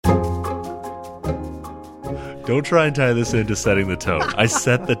Don't try and tie this into setting the tone. I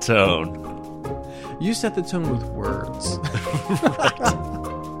set the tone. You set the tone with words. Right.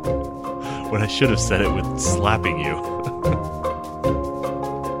 When I should have said it with slapping you.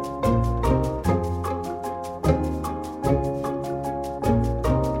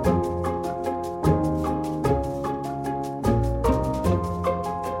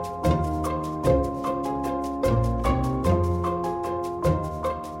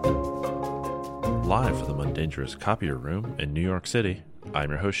 Live from the Mundangerous Copier Room in New York City, I'm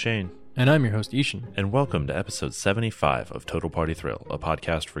your host Shane. And I'm your host Ishan. And welcome to episode 75 of Total Party Thrill, a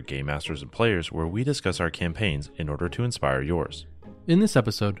podcast for game masters and players where we discuss our campaigns in order to inspire yours. In this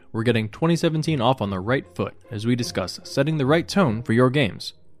episode, we're getting 2017 off on the right foot as we discuss setting the right tone for your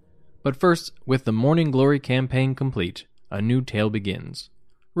games. But first, with the Morning Glory campaign complete, a new tale begins.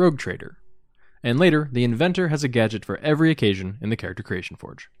 Rogue Trader. And later, the Inventor has a gadget for every occasion in the Character Creation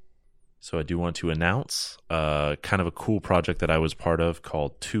Forge. So I do want to announce kind of a cool project that I was part of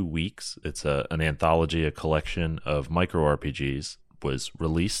called 2 Weeks. It's an anthology, a collection of micro RPGs. Was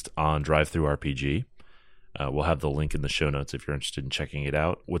released on DriveThruRPG. We'll have the link in the show notes if you're interested in checking it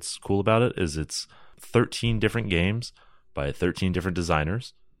out. What's cool about it is it's 13 different games by 13 different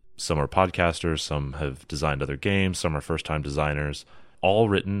designers. Some are podcasters, some have designed other games, some are first-time designers. All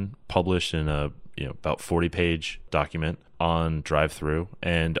written, published in a about 40-page document on DriveThru,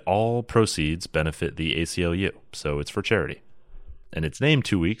 and all proceeds benefit the ACLU, so it's for charity. And it's named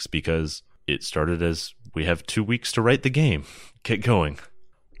 2 Weeks because it started as we have 2 weeks to write the game. Get going.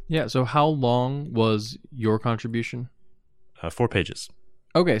 Yeah, so how long was your contribution? 4 pages.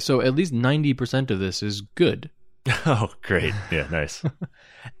 Okay, so at least 90% of this is good. Oh, great. Yeah, nice.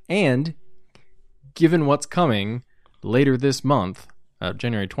 And given what's coming later this month,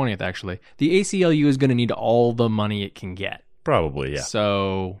 January 20th actually, the ACLU is going to need all the money it can get. Probably, yeah.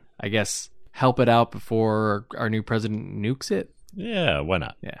 So I guess help it out before our new president nukes it. Yeah, why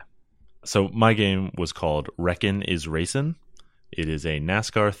not? Yeah. So my game was called Wreckin' is Racin'. It is a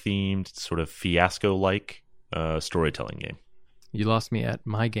NASCAR-themed, sort of fiasco-like storytelling game. You lost me at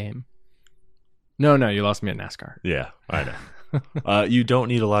my game. No, you lost me at NASCAR. Yeah, I know. You don't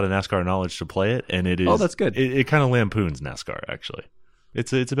need a lot of NASCAR knowledge to play it, and it is. Oh, that's good. It kind of lampoons NASCAR, actually.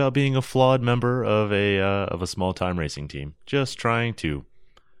 It's about being a flawed member of a small time racing team, just trying to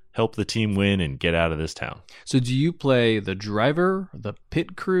help the team win and get out of this town. So, do you play the driver, the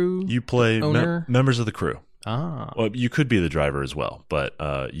pit crew? You play members of the crew. Ah, well, you could be the driver as well, but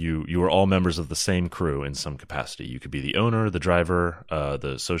you are all members of the same crew in some capacity. You could be the owner, the driver,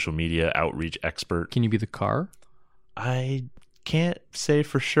 the social media outreach expert. Can you be the car? I can't say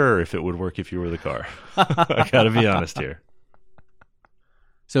for sure if it would work if you were the car. I gotta be honest here.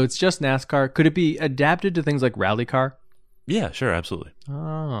 So it's just NASCAR. Could it be adapted to things like rally car? Yeah, sure, absolutely.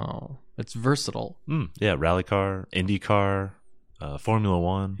 Oh, it's versatile. Yeah, rally car, Indy car, Formula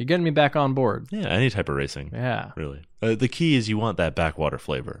One. You're getting me back on board. Yeah, any type of racing. Yeah. Really. The key is you want that backwater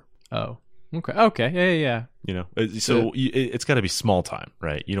flavor. Oh, okay. Yeah. You know, so it's got to be small time,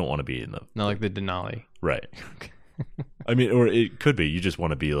 right? You don't want to be in the... Not like the Denali. Right. I mean, or it could be. You just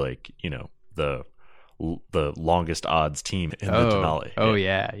want to be like, the longest odds team in the Denali. Oh,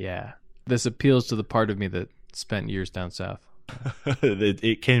 yeah. This appeals to the part of me that spent years down south.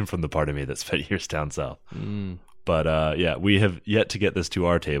 It came from the part of me that spent years down south. But yeah, we have yet to get this to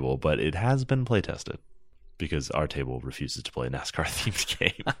our table, but it has been play tested because our table refuses to play a NASCAR-themed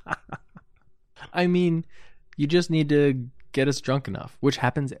game. I mean, you just need to get us drunk enough, which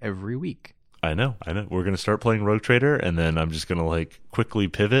happens every week. I know. We're going to start playing Rogue Trader, and then I'm just going to quickly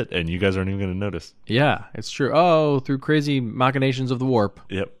pivot, and you guys aren't even going to notice. Yeah, it's true. Oh, through crazy machinations of the warp.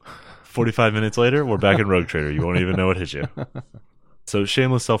 Yep. 45 minutes later, we're back in Rogue Trader. You won't even know it hit you. So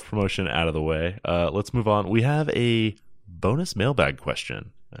shameless self-promotion out of the way. Let's move on. We have a bonus mailbag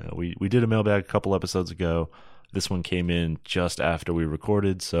question. We did a mailbag a couple episodes ago. This one came in just after we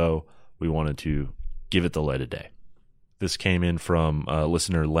recorded, so we wanted to give it the light of day. This came in from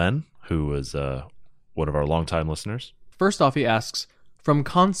listener Len, who was one of our longtime listeners. First off, he asks, from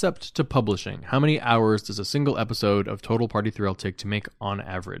concept to publishing, how many hours does a single episode of Total Party Thrill take to make on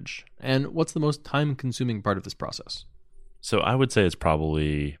average? And what's the most time-consuming part of this process? So I would say it's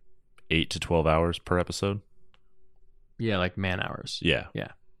probably 8 to 12 hours per episode. Yeah, like man hours. Yeah. Yeah.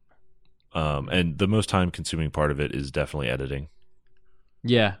 And the most time-consuming part of it is definitely editing.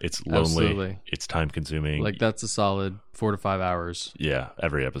 Yeah, it's lonely. Absolutely. It's time-consuming. Like that's a solid 4 to 5 hours. Yeah,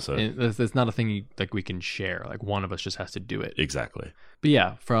 every episode. And it's not a thing we can share. Like one of us just has to do it. Exactly. But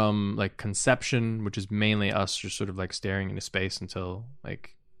yeah, from conception, which is mainly us just sort of staring into space until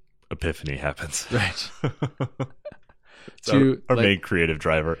epiphany happens. Right. to our main creative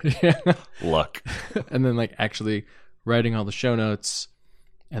driver. Yeah. Luck. And then like actually writing all the show notes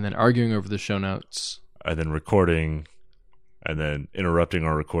and then arguing over the show notes. And then recording and then interrupting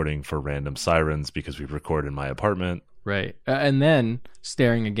our recording for random sirens because we record in my apartment. Right. And then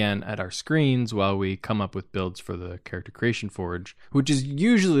staring again at our screens while we come up with builds for the Character Creation Forge, which is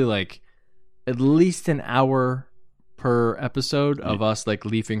usually like at least an hour per episode of us like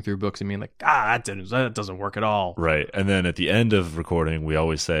leafing through books and being like, that doesn't work at all. Right. And then at the end of recording, we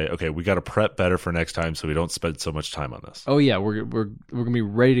always say, okay, we got to prep better for next time so we don't spend so much time on this. Oh, yeah. We're going to be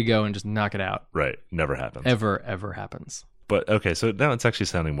ready to go and just knock it out. Right. Never happens. Ever happens. But okay, so now it's actually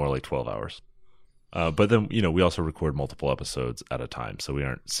sounding more like 12 hours. But then, we also record multiple episodes at a time. So we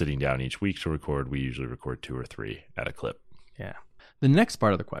aren't sitting down each week to record. We usually record 2 or 3 at a clip. Yeah. The next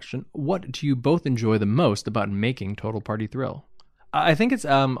part of the question, what do you both enjoy the most about making Total Party Thrill? I think it's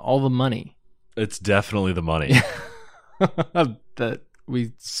all the money. It's definitely the money. that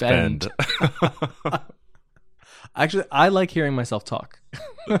we spend. Actually, I like hearing myself talk.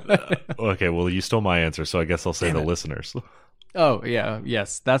 Okay, well, you stole my answer, so I guess I'll say the listeners. Oh, yeah.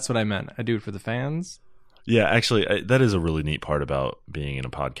 Yes, that's what I meant. I do it for the fans. Yeah, actually, that is a really neat part about being in a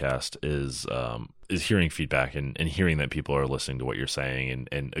podcast is hearing feedback and hearing that people are listening to what you're saying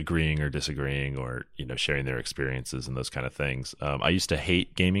and agreeing or disagreeing or sharing their experiences and those kind of things. I used to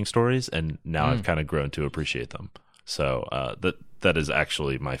hate gaming stories, and now I've kind of grown to appreciate them. So that is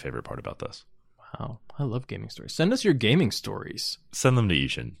actually my favorite part about this. Wow, I love gaming stories. Send us your gaming stories. Send them to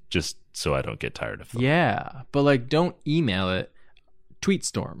Ishan, just so I don't get tired of them. Yeah, but like don't email it. Tweet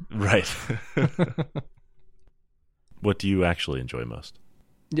storm. Right. What do you actually enjoy most?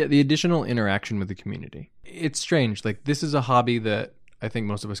 Yeah, the additional interaction with the community. It's strange. Like, this is a hobby that I think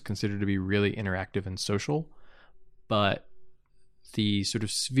most of us consider to be really interactive and social, but the sort of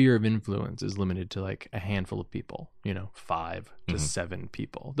sphere of influence is limited to like a handful of people, 5 to 7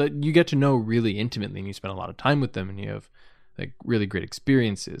 people that you get to know really intimately and you spend a lot of time with them and you have like really great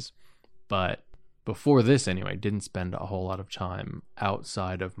experiences. But before this, anyway, I didn't spend a whole lot of time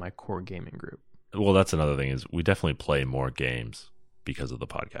outside of my core gaming group. Well, that's another thing is we definitely play more games because of the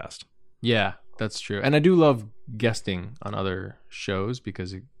podcast. Yeah, that's true. And I do love guesting on other shows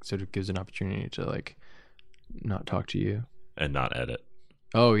because it sort of gives an opportunity to like not talk to you. And not edit.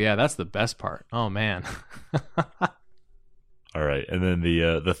 Oh, yeah, that's the best part. Oh, man. All right. And then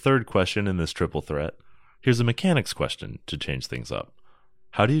the third question in this triple threat. Here's a mechanics question to change things up.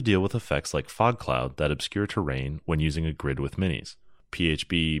 How do you deal with effects like fog cloud that obscure terrain when using a grid with minis?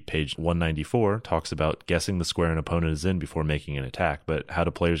 PHB page 194 talks about guessing the square an opponent is in before making an attack, but how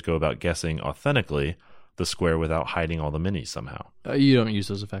do players go about guessing authentically the square without hiding all the minis somehow? You don't use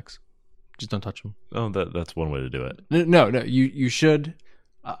those effects. Just don't touch them. Oh, that's one way to do it. No, you should.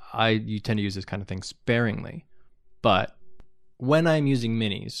 You tend to use this kind of thing sparingly, but when I'm using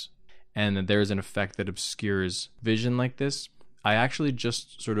minis and there's an effect that obscures vision like this, I actually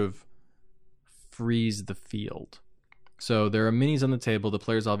just sort of freeze the field. So there are minis on the table. The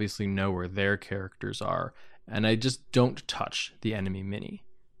players obviously know where their characters are, and I just don't touch the enemy mini,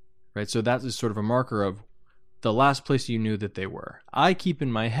 right? So that is sort of a marker of the last place you knew that they were. I keep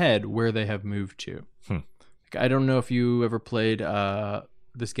in my head where they have moved to. I don't know if you ever played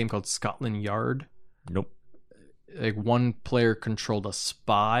this game called Scotland Yard. Nope. Like one player controlled a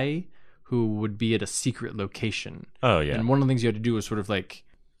spy who would be at a secret location. Oh, yeah. And one of the things you had to do was sort of like,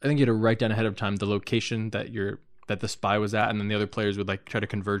 I think you had to write down ahead of time the location that the spy was at, and then the other players would like try to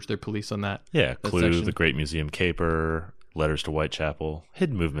converge their police on that. Yeah, that Clue, section. The Great Museum Caper, Letters to Whitechapel.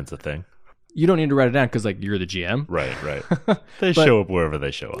 Hidden movement's a thing. You don't need to write it down because like you're the GM. Right. They show up wherever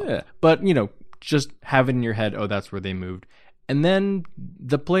they show up. Yeah, but just have it in your head, oh, that's where they moved. And then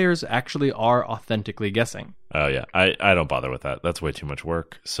the players actually are authentically guessing. Oh, yeah. I don't bother with that. That's way too much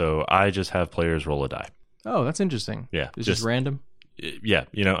work. So I just have players roll a die. Oh, that's interesting. Yeah. It's just random? Yeah.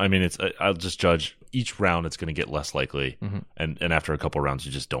 I'll just judge each round. It's going to get less likely. Mm-hmm. And after a couple rounds,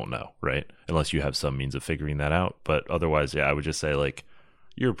 you just don't know, right? Unless you have some means of figuring that out. But otherwise, yeah, I would just say, like,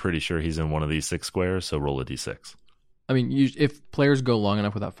 you're pretty sure he's in one of these 6 squares, so roll a d6. I mean, if players go long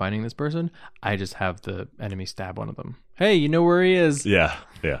enough without finding this person, I just have the enemy stab one of them. Hey, you know where he is? Yeah.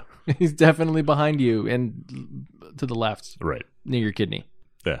 He's definitely behind you and to the left. Right. Near your kidney.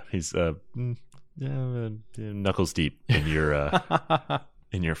 Yeah, he's knuckles deep in your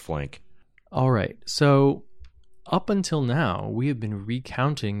in your flank. All right. So up until now, we have been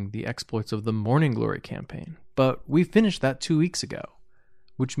recounting the exploits of the Morning Glory campaign, but we finished that 2 weeks ago,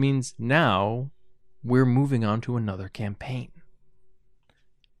 which means now we're moving on to another campaign.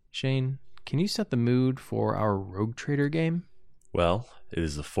 Shane, can you set the mood for our Rogue Trader game? Well, it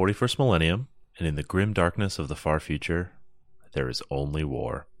is the 41st millennium, And in the grim darkness of the far future, there is only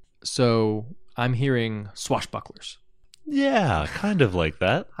war. So I'm hearing swashbucklers. Yeah, kind of like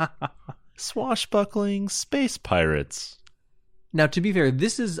that. Swashbuckling space pirates. Now, to be fair,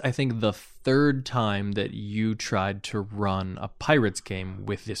 this is, I think, the third time that you tried to run a Pirates game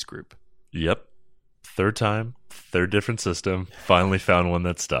with this group. Yep. Third time, third different system. Finally found one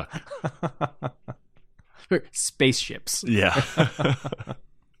that stuck. Spaceships. Yeah.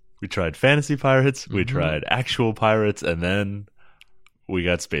 We tried fantasy pirates, we tried actual pirates, and then we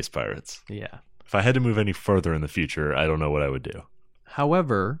got space pirates. Yeah. If I had to move any further in the future, I don't know what I would do.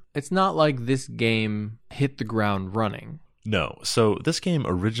 However, it's not like this game hit the ground running. No. So this game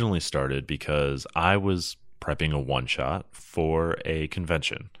originally started because I was prepping a one-shot for a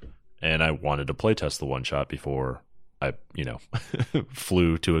convention, and I wanted to playtest the one-shot before I,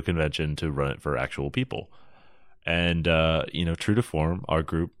 flew to a convention to run it for actual people. And, true to form, our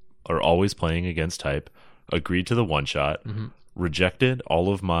group are always playing against type, agreed to the one-shot, rejected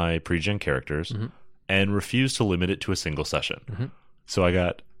all of my pre-gen characters, and refused to limit it to a single session. So I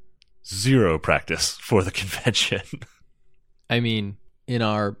got 0 practice for the convention. I mean, in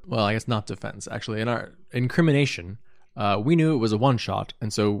our, well, I guess not defense, actually, in our incrimination, we knew it was a one-shot,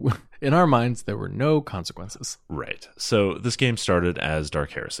 and so in our minds, there were no consequences. Right. So this game started as Dark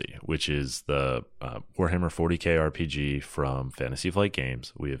Heresy, which is the Warhammer 40k RPG from Fantasy Flight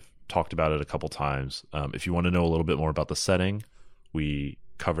Games. We have talked about it a couple times. If you want to know a little bit more about the setting, we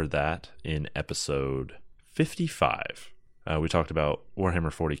covered that in episode 55. We talked about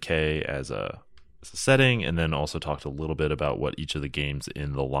Warhammer 40k as a setting, and then also talked a little bit about what each of the games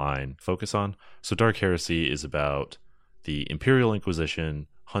in the line focus on. So Dark Heresy is about the Imperial Inquisition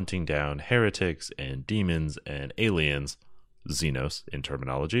hunting down heretics and demons and aliens, Xenos in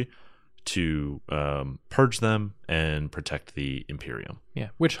terminology, to purge them and protect the Imperium. Yeah,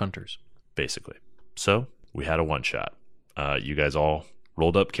 witch hunters. Basically. So we had a one-shot. You guys all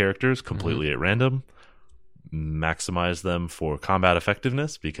rolled up characters completely at random, maximized them for combat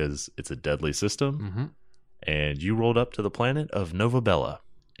effectiveness because it's a deadly system, and you rolled up to the planet of Nova Bella,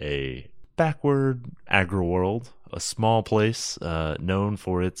 a backward agri-world, a small place known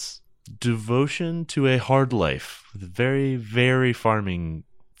for its devotion to a hard life. Very, very farming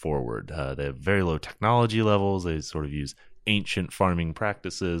forward. They have very low technology levels. They sort of use ancient farming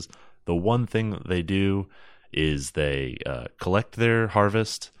practices. The one thing that they do is they collect their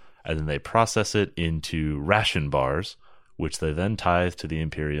harvest and then they process it into ration bars, which they then tithe to the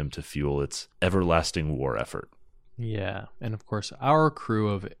Imperium to fuel its everlasting war effort. Yeah, and of course, our crew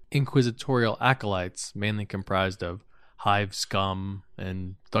of inquisitorial acolytes, mainly comprised of hive scum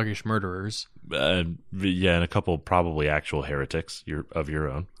and thuggish murderers. And a couple probably actual heretics of your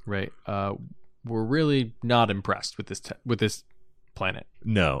own. Right. We're really not impressed with this planet.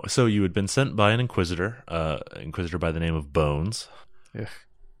 No. So you had been sent by an inquisitor by the name of Bones. Ugh.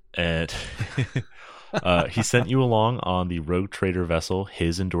 And he sent you along on the rogue trader vessel,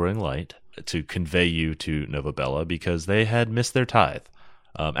 His Enduring Light, to convey you to Nova Bella because they had missed their tithe.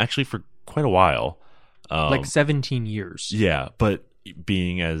 Actually, for quite a while. Like 17 years. Yeah, but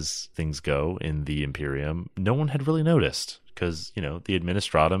being as things go in the Imperium, no one had really noticed because, the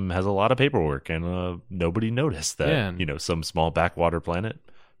Administratum has a lot of paperwork and nobody noticed that, some small backwater planet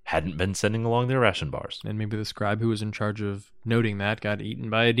hadn't been sending along their ration bars. And maybe the scribe who was in charge of noting that got eaten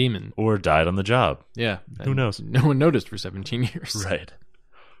by a demon. Or died on the job. Yeah. Who knows? No one noticed for 17 years. Right.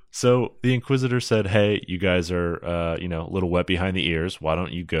 So the Inquisitor said, hey, you guys are, a little wet behind the ears. Why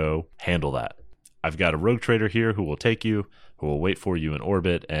don't you go handle that? I've got a rogue trader here who will take you, who will wait for you in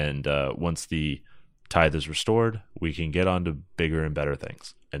orbit, and once the tithe is restored, we can get on to bigger and better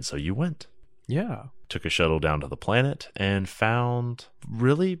things. And so you went. Yeah. Took a shuttle down to the planet and found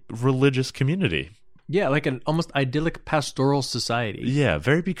really religious community. Yeah, like an almost idyllic pastoral society. Yeah,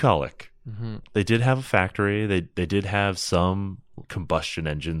 very bucolic. Mm-hmm. They did have a factory. They did have some combustion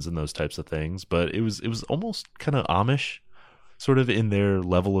engines and those types of things, but it was almost kind of Amish, sort of in their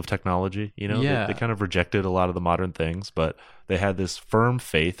level of technology. Yeah. They kind of rejected a lot of the modern things, but they had this firm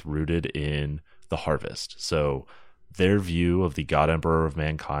faith rooted in the harvest. So their view of the God Emperor of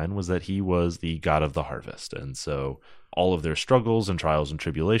mankind was that he was the God of the harvest. And so all of their struggles and trials and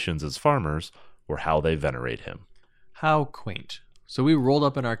tribulations as farmers were how they venerate him. How quaint. So we rolled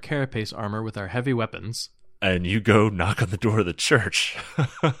up in our carapace armor with our heavy weapons. And you go knock on the door of the church.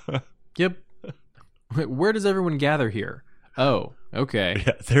 Yep. Where does everyone gather here? Oh, okay.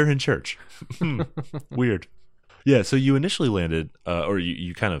 Yeah, they're in church. Weird. Yeah, so you initially landed, or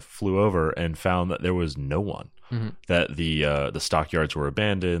you kind of flew over and found that there was no one. Mm-hmm. That the stockyards were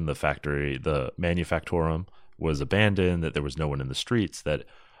abandoned, the factory, the manufactorum was abandoned, that there was no one in the streets, that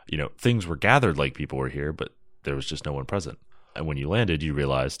things were gathered like people were here, but there was just no one present. And when you landed, you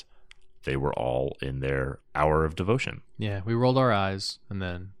realized they were all in their hour of devotion. Yeah, we rolled our eyes and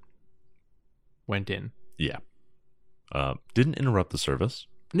then went in. Yeah. Didn't interrupt the service.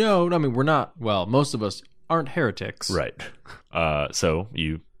 No, I mean, we're not, well, most of us aren't heretics. Right. So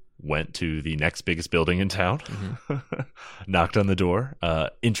you went to the next biggest building in town, knocked on the door,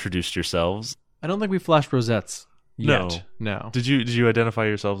 introduced yourselves. I don't think we flashed rosettes yet. No. Did you identify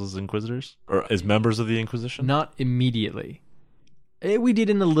yourselves as Inquisitors? Or as members of the Inquisition? Not immediately. We did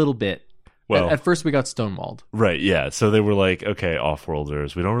in a little bit. Well, at first we got stonewalled. Right, yeah. So they were like, okay,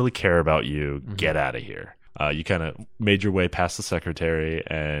 off-worlders, we don't really care about you. Get out of here. You kind of made your way past the secretary,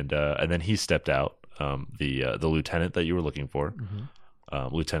 and then he stepped out, the lieutenant that you were looking for,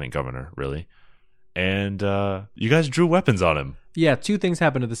 lieutenant governor, really. And you guys drew weapons on him. Yeah, two things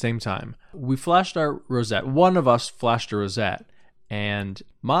happened at the same time. We flashed our rosette. One of us flashed a rosette, and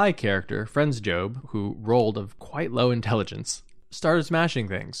my character, Friends Job, who rolled of quite low intelligence, started smashing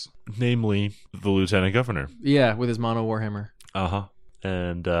things. Namely, the lieutenant governor. Yeah, with his mono warhammer. Uh-huh.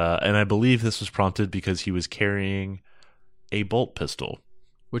 And I believe this was prompted because he was carrying a bolt pistol.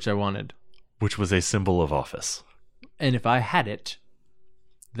 Which I wanted. Which was a symbol of office. And if I had it,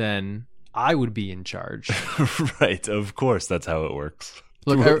 then I would be in charge. Right, of course, that's how it works.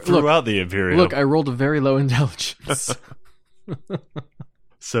 Look, throughout the Imperium. Look, I rolled a very low intelligence.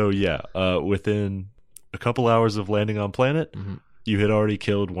 So, yeah, within a couple hours of landing on planet, you had already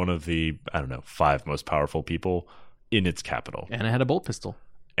killed one of the, 5 most powerful people in its capital. And I had a bolt pistol.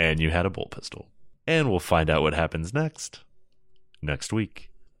 And you had a bolt pistol. And we'll find out what happens next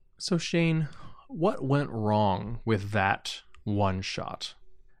week. So, Shane, what went wrong with that one shot?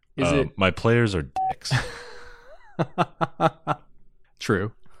 My players are dicks.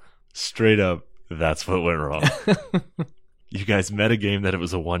 True. Straight up, that's what went wrong. You guys metagamed that it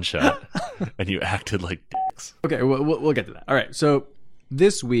was a one-shot, and you acted like dicks. Okay, we'll get to that. All right, so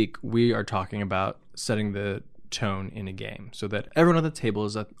this week we are talking about setting the tone in a game so that everyone at the table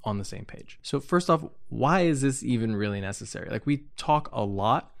is on the same page. So first off, why is this even really necessary? Like, we talk a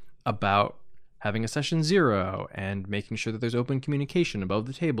lot about having a session 0 and making sure that there's open communication above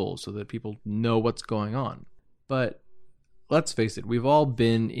the table so that people know what's going on. But let's face it, we've all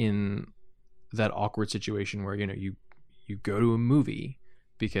been in that awkward situation where, you go to a movie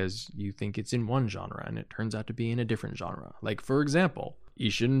because you think it's in one genre and it turns out to be in a different genre. Like, for example,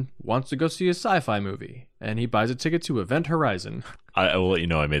 Ishin wants to go see a sci-fi movie and he buys a ticket to Event Horizon. I will let you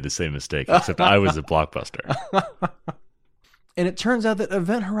know I made the same mistake, except I was at Blockbuster. And it turns out that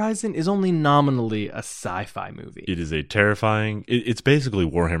Event Horizon is only nominally a sci-fi movie. It is a terrifying... It's basically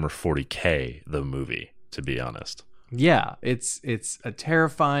Warhammer 40K, the movie, to be honest. Yeah, it's a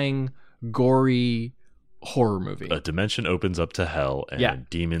terrifying, gory horror movie. A dimension opens up to hell, and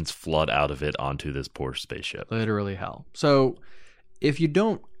demons flood out of it onto this poor spaceship. Literally hell. So if you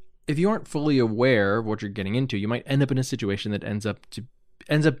aren't fully aware of what you're getting into, you might end up in a situation that ends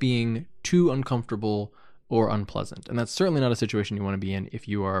up being too uncomfortable or unpleasant. And that's certainly not a situation you want to be in if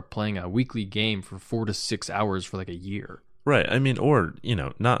you are playing a weekly game for 4 to 6 hours for like a year. Right. I mean, or,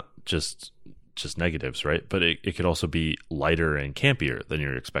 not just negatives, right? But it could also be lighter and campier than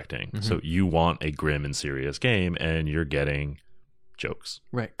you're expecting. Mm-hmm. So you want a grim and serious game and you're getting jokes.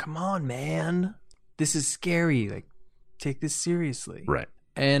 Right. Come on, man. This is scary. Like, take this seriously. Right.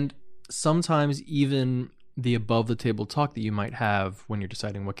 And sometimes even the above the table talk that you might have when you're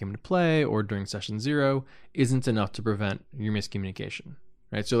deciding what game to play or during session 0 isn't enough to prevent your miscommunication,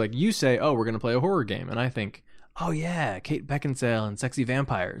 right? So like you say, oh, we're going to play a horror game. And I think, oh yeah, Kate Beckinsale and sexy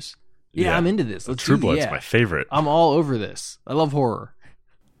vampires. Yeah, I'm into this. Let's True Blood's my favorite. I'm all over this. I love horror.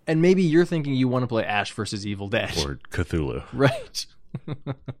 And maybe you're thinking you want to play Ash versus Evil Dead. Or Cthulhu. Right.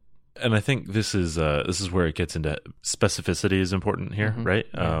 And I think this is where it gets into specificity is important here, right?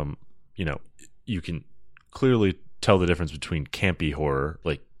 Yeah. You can clearly tell the difference between campy horror,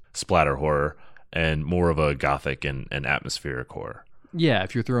 like splatter horror, and more of a gothic and atmospheric horror. Yeah,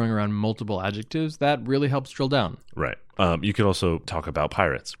 if you're throwing around multiple adjectives, that really helps drill down. Right. You could also talk about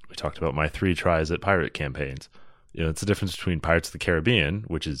pirates. We talked about my 3 tries at pirate campaigns. It's the difference between Pirates of the Caribbean,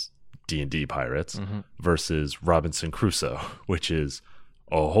 which is D&D pirates, versus Robinson Crusoe, which is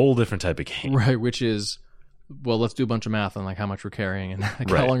a whole different type of game. Right, which is, well, let's do a bunch of math on like how much we're carrying and like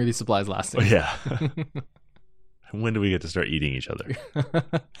how long are these supplies lasting. Yeah. When do we get to start eating each other?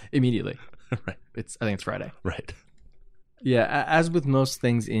 Immediately. Right. I think it's Friday. Right. Yeah, as with most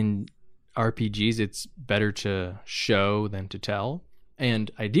things in RPGs, it's better to show than to tell.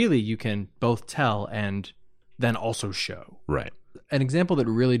 And ideally, you can both tell and then also show. Right. An example that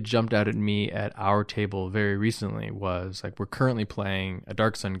really jumped out at me at our table very recently was like we're currently playing a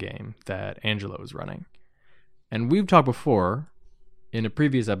Dark Sun game that Angelo is running. And we've talked before in a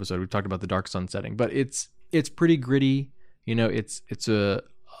previous episode, we've talked about the Dark Sun setting, but it's pretty gritty. You know, it's a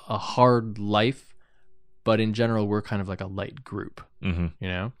hard life, but in general, we're kind of like a light group, you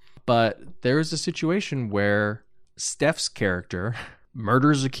know? But there is a situation where Steph's character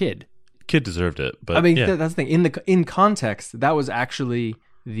murders a kid. Kid deserved it, but I mean, yeah. that's the thing. In context, that was actually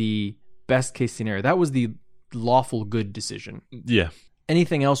the best case scenario. That was the lawful good decision. Yeah.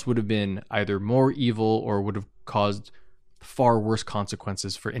 Anything else would have been either more evil or would have caused far worse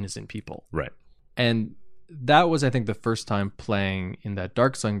consequences for innocent people. Right. And that was, I think, the first time playing in that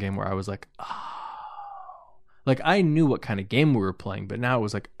Dark Sun game where I was like, oh. Like, I knew what kind of game we were playing, but now it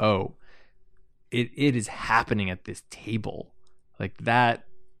was like, oh, it is happening at this table. Like, that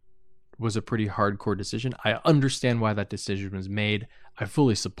was a pretty hardcore decision. I understand why that decision was made. I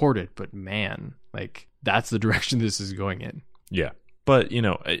fully support it, but man, like, that's the direction this is going in. Yeah. But, you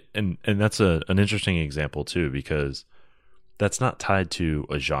know, and that's an interesting example too, because that's not tied to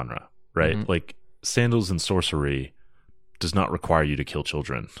a genre, right? Mm-hmm. Like, Sandals and Sorcery does not require you to kill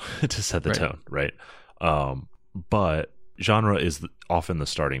children to set the tone, right? But genre is often the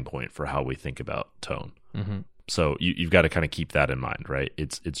starting point for how we think about tone. Mm-hmm. So you've got to kind of keep that in mind, right?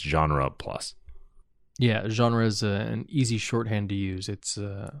 It's genre plus. Yeah, genre is an easy shorthand to use. It's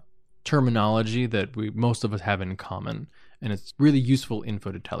terminology that most of us have in common, and it's really useful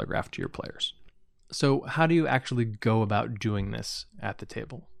info to telegraph to your players. So how do you actually go about doing this at the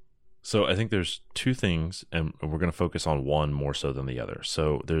table? So I think there's two things, and we're going to focus on one more so than the other.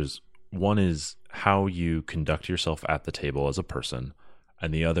 So one is how you conduct yourself at the table as a person,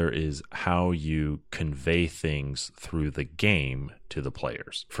 and the other is how you convey things through the game to the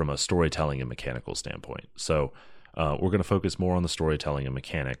players from a storytelling and mechanical standpoint. So we're going to focus more on the storytelling and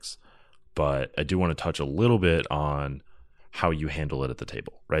mechanics, but I do want to touch a little bit on how you handle it at the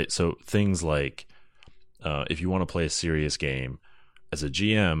table, right? So things like if you want to play a serious game, as a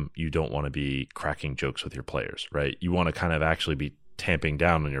GM, you don't want to be cracking jokes with your players, right? You want to kind of actually be tamping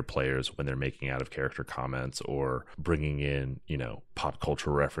down on your players when they're making out of character comments or bringing in, you know, pop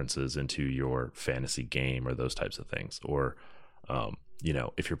culture references into your fantasy game or those types of things. Or, you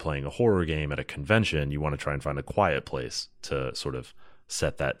know, if you're playing a horror game at a convention, you want to try and find a quiet place to sort of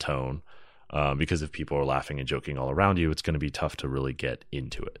set that tone. Because if people are laughing and joking all around you, it's going to be tough to really get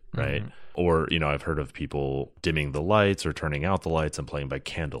into it, right? Mm-hmm. Or, you know, I've heard of people dimming the lights or turning out the lights and playing by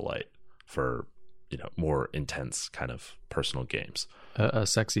candlelight for, you know, more intense kind of personal games. A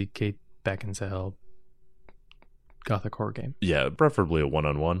sexy Kate Beckinsale gothic horror game. Yeah, preferably a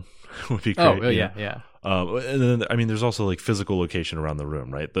one-on-one would be great. Oh, yeah. And then, I mean, there's also like physical location around the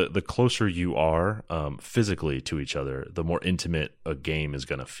room, right? The closer you are physically to each other, the more intimate a game is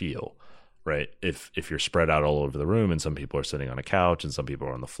going to feel. Right. If you're spread out all over the room and some people are sitting on a couch and some people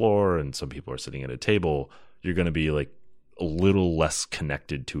are on the floor and some people are sitting at a table, you're going to be like a little less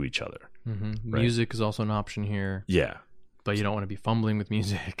connected to each other. Mm-hmm. Right? Music is also an option here. Yeah. But you don't want to be fumbling with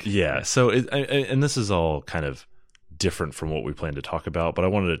music. Yeah. So, and this is all kind of different from what we plan to talk about, but I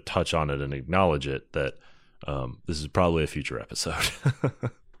wanted to touch on it and acknowledge it that this is probably a future episode.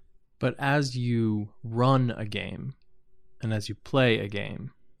 But as you run a game and as you play a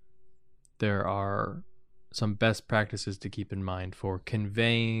game, there are some best practices to keep in mind for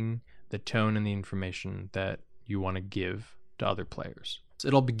conveying the tone and the information that you want to give to other players. So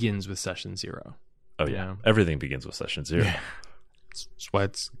it all begins with session 0. Oh, yeah. Know? Everything begins with session 0. Yeah. That's why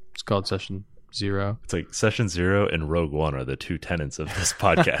it's called session 0. It's like session 0 and Rogue One are the two tenets of this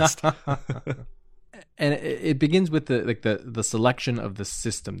podcast. And it begins with the selection of the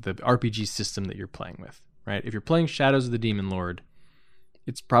system, the RPG system that you're playing with, right? If you're playing Shadows of the Demon Lord,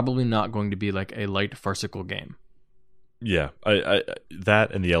 it's probably not going to be like a light farcical game. Yeah, I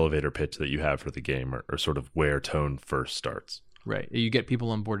that and the elevator pitch that you have for the game are sort of where tone first starts. Right. You get people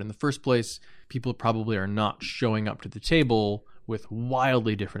on board in the first place. People probably are not showing up to the table with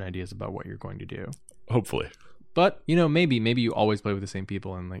wildly different ideas about what you're going to do. Hopefully. But, you know, maybe you always play with the same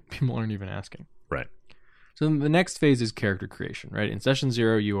people and like people aren't even asking. Right. So the next phase is character creation, right? In session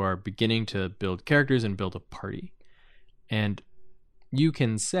 0, you are beginning to build characters and build a party. And you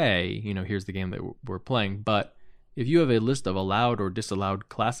can say, you know, here's the game that we're playing, but if you have a list of allowed or disallowed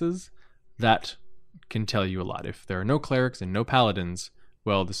classes, that can tell you a lot. If there are no clerics and no paladins,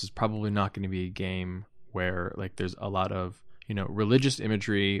 well, this is probably not going to be a game where like there's a lot of, you know, religious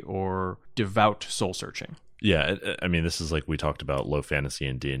imagery or devout soul searching. Yeah, I mean, this is like we talked about low fantasy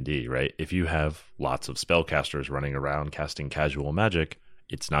and D&D, right? If you have lots of spellcasters running around casting casual magic,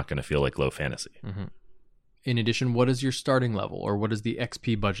 it's not going to feel like low fantasy. Mm-hmm. in addition, what is your starting level, or what is the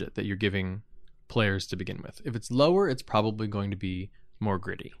XP budget that you're giving players to begin with? If it's lower, it's probably going to be more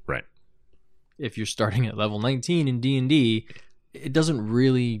gritty. Right. If you're starting at level 19 in D&D, it doesn't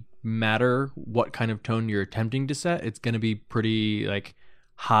really matter what kind of tone you're attempting to set. It's going to be pretty like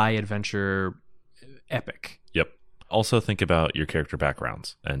high adventure epic. Yep. Also think about your character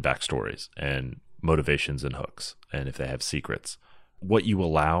backgrounds and backstories and motivations and hooks, and if they have secrets. What you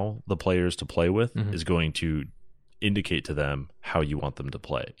allow the players to play with is going to indicate to them how you want them to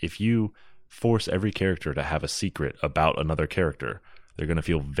play. If you force every character to have a secret about another character, they're going to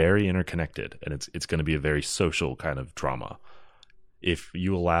feel very interconnected, and it's going to be a very social kind of drama. If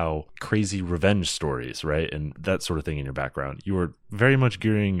you allow crazy revenge stories, right, and that sort of thing in your background, you are very much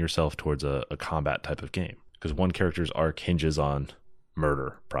gearing yourself towards a combat type of game, because one character's arc hinges on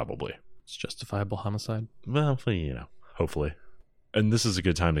murder, probably. It's justifiable homicide. Well, hopefully. And this is a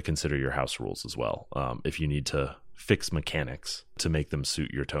good time to consider your house rules as well. If you need to fix mechanics to make them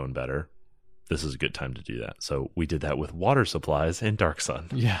suit your tone better, this is a good time to do that. So we did that with water supplies in Dark Sun.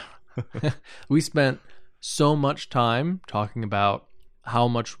 Yeah. We spent so much time talking about how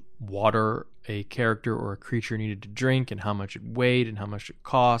much water a character or a creature needed to drink and how much it weighed and how much it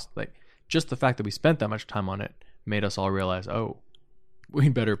cost. Like, just the fact that we spent that much time on it made us all realize,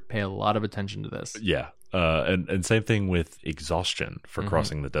 we'd better pay a lot of attention to this. Yeah. And same thing with exhaustion for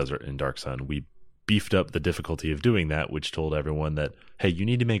crossing the desert in Dark Sun. We beefed up the difficulty of doing that, which told everyone that, hey, you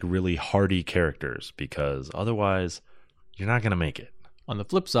need to make really hardy characters because otherwise you're not going to make it. On the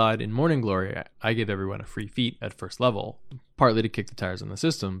flip side, in Morning Glory, I gave everyone a free feat at first level, partly to kick the tires on the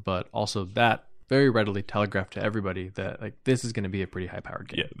system, but also that very readily telegraphed to everybody that like this is going to be a pretty high-powered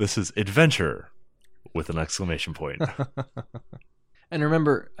game. Yeah, this is adventure with an exclamation point. And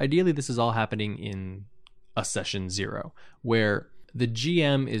remember, ideally this is all happening in a session 0, where the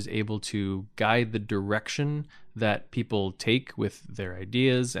GM is able to guide the direction that people take with their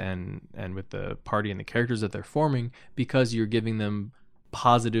ideas and with the party and the characters that they're forming, because you're giving them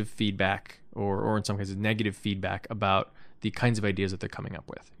positive feedback or in some cases negative feedback about the kinds of ideas that they're coming up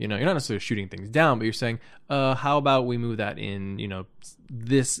with. You're not necessarily shooting things down, but you're saying, how about we move that in,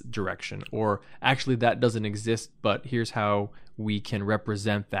 this direction? Or actually that doesn't exist, but here's how we can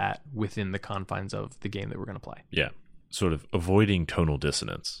represent that within the confines of the game that we're going to play. Yeah. Sort of avoiding tonal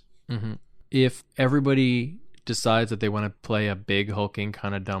dissonance. Mm-hmm. If everybody decides that they want to play a big hulking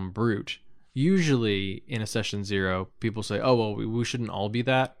kind of dumb brute, usually in a session 0, people say, we shouldn't all be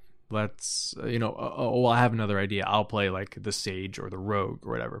that. Let's, I have another idea. I'll play like the sage or the rogue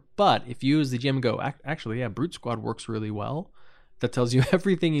or whatever. But if you as the GM go, actually, yeah, Brute Squad works really well. That tells you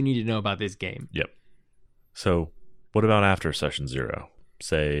everything you need to know about this game. Yep. So what about after session 0?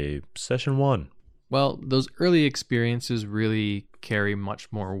 Say session 1. Well, those early experiences really carry much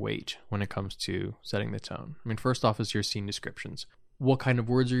more weight when it comes to setting the tone. I mean, first off is your scene descriptions. What kind of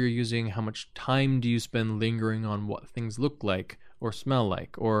words are you using? How much time do you spend lingering on what things look like or smell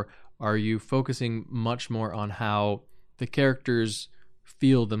like? Or are you focusing much more on how the characters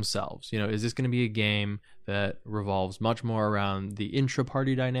feel themselves? Is this going to be a game that revolves much more around the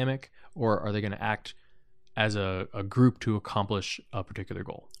intra-party dynamic, or are they going to act as a group to accomplish a particular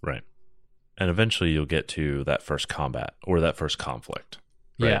goal? Right. And eventually you'll get to that first combat or that first conflict.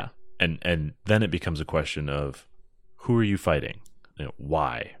 Right? Yeah. And then it becomes a question of who are you fighting?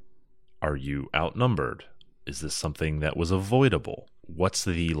 Why? Are you outnumbered? Is this something that was avoidable? What's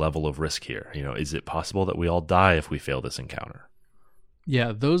the level of risk here? Is it possible that we all die if we fail this encounter?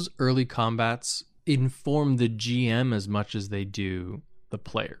 Yeah, those early combats inform the GM as much as they do the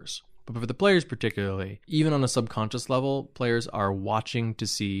players. But for the players particularly, even on a subconscious level, players are watching to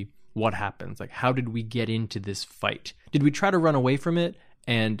see what happens. Like, how did we get into this fight? Did we try to run away from it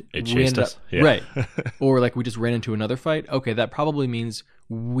and it we chased ended us? up Yeah. right? Or like we just ran into another fight? Okay, that probably means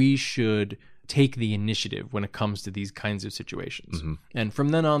we should take the initiative when it comes to these kinds of situations. Mm-hmm. And from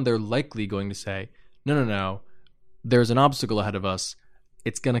then on, they're likely going to say, no, there's an obstacle ahead of us.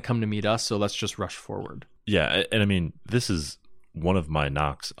 It's going to come to meet us, so let's just rush forward. Yeah, and I mean, this is one of my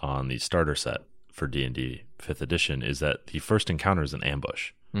knocks on the starter set for D&D 5th edition is that the first encounter is an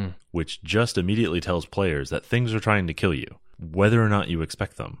ambush, which just immediately tells players that things are trying to kill you, whether or not you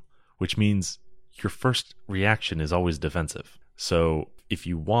expect them, which means your first reaction is always defensive. So if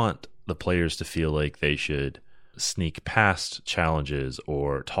you want the players to feel like they should sneak past challenges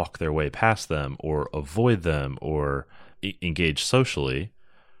or talk their way past them or avoid them or engage socially,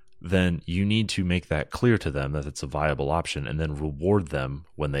 then you need to make that clear to them that it's a viable option and then reward them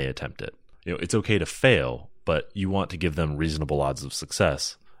when they attempt it. It's okay to fail, but you want to give them reasonable odds of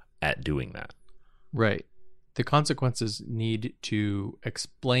success at doing that. Right. The consequences need to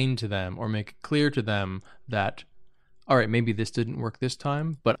explain to them or make it clear to them that, all right, maybe this didn't work this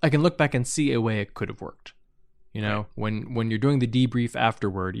time, but I can look back and see a way it could have worked. You know, Right. when you're doing the debrief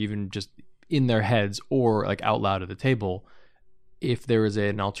afterward, even just in their heads or like out loud at the table, if there is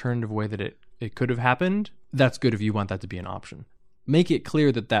an alternative way that it could have happened, that's good if you want that to be an option. Make it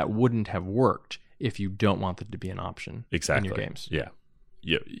clear that that wouldn't have worked if you don't want that to be an option Exactly. in your games. Yeah.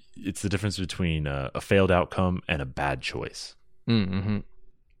 Yeah. It's the difference between a failed outcome and a bad choice. Mm-hmm.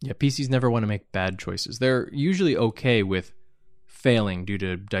 Yeah, PCs never want to make bad choices. They're usually okay with failing due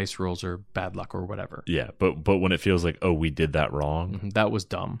to dice rolls or bad luck or whatever. Yeah. But when it feels like, oh, we did that wrong. Mhm, that was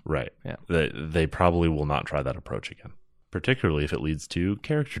dumb. Right. Yeah. They probably will not try that approach again, particularly if it leads to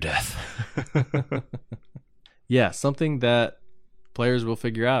character death. Yeah, something that players will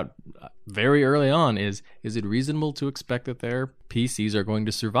figure out very early on is it reasonable to expect that their PCs are going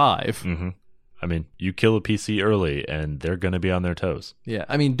to survive? Mm-hmm. I mean, you kill a PC early and they're going to be on their toes. Yeah,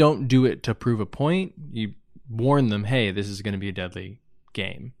 I mean, don't do it to prove a point. You warn them, hey, this is going to be a deadly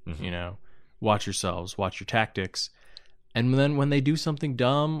game. Mhm. You know, watch yourselves, watch your tactics. And then when they do something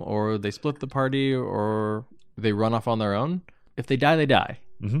dumb or they split the party or they run off on their own, if they die, they die.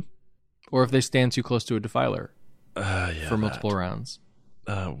 Mm-hmm. Or if they stand too close to a defiler Yeah, for multiple rounds.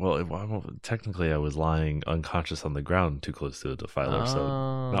 Well, technically, I was lying unconscious on the ground too close to a defiler,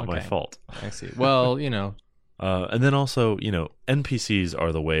 so not my okay. fault. I see. Well, you know. And then also, NPCs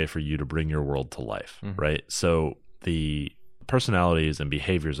are the way for you to bring your world to life, Mhm. right? So the personalities and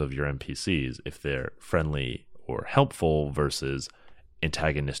behaviors of your NPCs, if they're friendly or helpful versus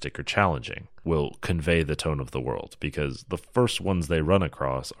antagonistic or challenging, will convey the tone of the world, because the first ones they run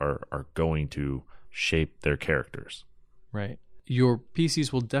across are going to shape their characters. Right. Your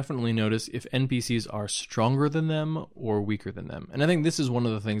PCs will definitely notice if NPCs are stronger than them or weaker than them. And I think this is one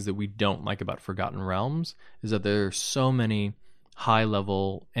of the things that we don't like about Forgotten Realms, is that there are so many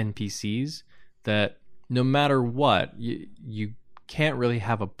high-level NPCs that no matter what, you can't really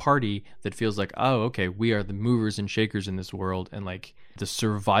have a party that feels like, oh, okay, we are the movers and shakers in this world, and like the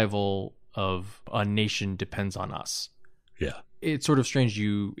survival of a nation depends on us. Yeah. It's sort of strange.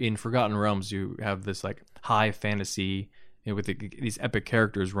 In Forgotten Realms, you have this like high fantasy, with these epic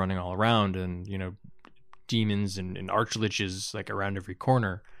characters running all around, and demons and archliches like around every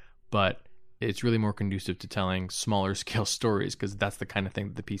corner. But it's really more conducive to telling smaller scale stories, because that's the kind of thing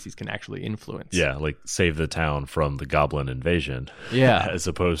that the PCs can actually influence. Yeah, like save the town from the goblin invasion. Yeah. As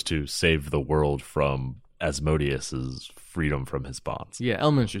opposed to save the world from Asmodeus's freedom from his bonds. Yeah,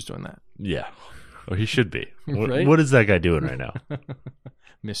 Elminster's doing that. Yeah. Or he should be. Right? What is that guy doing right now?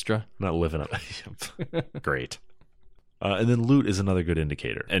 Mistra. Not living up. Great. And then loot is another good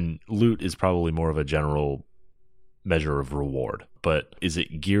indicator. And loot is probably more of a general measure of reward. But is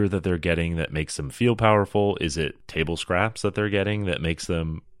it gear that they're getting that makes them feel powerful? Is it table scraps that they're getting that makes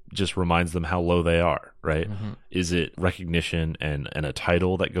them, just reminds them how low they are, right? Mm-hmm. Is it recognition and a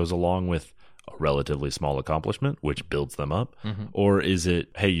title that goes along with a relatively small accomplishment, which builds them up? Mm-hmm. Or is it,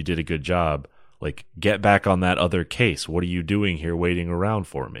 hey, you did a good job, like, get back on that other case. What are you doing here waiting around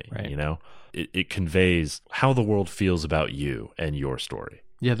for me? Right. It conveys how the world feels about you and your story.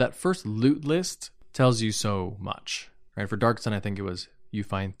 Yeah, that first loot list tells you so much. Right? For Dark Sun, I think it was, you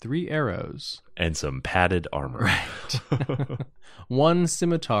find 3 arrows. And some padded armor. Right. 1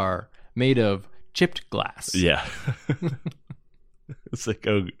 scimitar made of chipped glass. Yeah. It's like,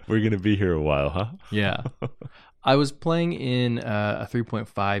 oh, we're going to be here a while, huh? Yeah. I was playing in a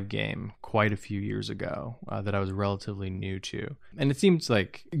 3.5 game quite a few years ago that I was relatively new to. And it seems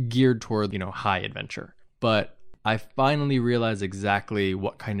like geared toward, high adventure. But I finally realized exactly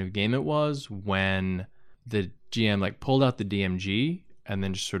what kind of game it was when the GM pulled out the DMG and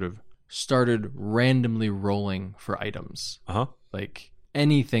then just sort of started randomly rolling for items. Uh-huh. Like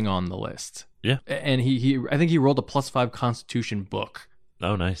anything on the list. Yeah. And I think he rolled a +5 Constitution book.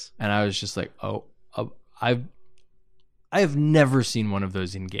 Oh, nice. And I was just like, I have never seen one of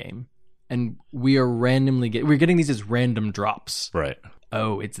those in game. And we are we're getting these as random drops. Right.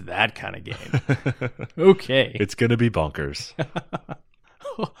 Oh, it's that kind of game. Okay. It's going to be bonkers.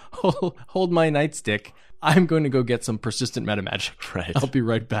 Hold my nightstick. I'm going to go get some persistent meta magic. Right. I'll be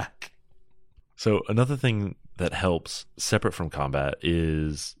right back. So another thing that helps separate from combat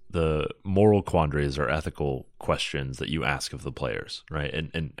is the moral quandaries or ethical questions that you ask of the players, right?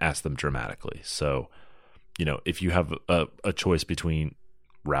 And ask them dramatically. So, if you have a choice between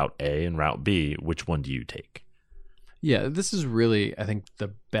route A and route B, which one do you take? Yeah, this is really, I think,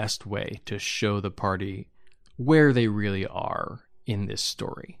 the best way to show the party where they really are in this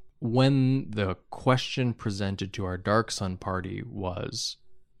story. When the question presented to our Dark Sun party was,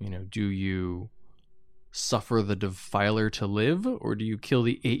 do you suffer the defiler to live, or do you kill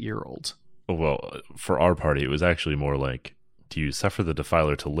the 8-year-old? Well, for our party, it was actually more like, do you suffer the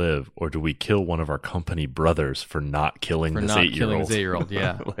defiler to live, or do we kill one of our company brothers for not killing this 8-year-old? Killing this 8-year-old,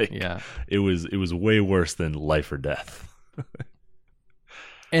 yeah. Yeah. It was way worse than life or death.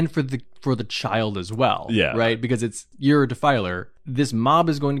 And for the child as well, yeah, right? Because you're a defiler. This mob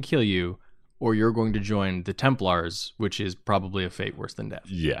is going to kill you, or you're going to join the Templars, which is probably a fate worse than death.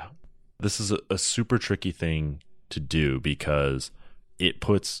 Yeah. This is a super tricky thing to do because it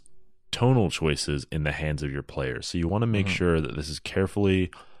puts tonal choices in the hands of your players. So you want to make sure that this is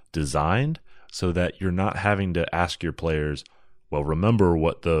carefully designed so that you're not having to ask your players, well, remember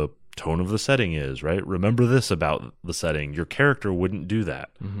what the tone of the setting is, right? Remember this about the setting. Your character wouldn't do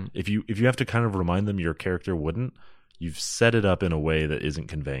that. If you have to kind of remind them your character wouldn't, you've set it up in a way that isn't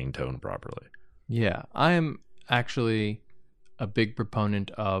conveying tone properly. Yeah. I am actually a big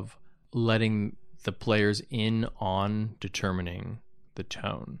proponent of letting the players in on determining the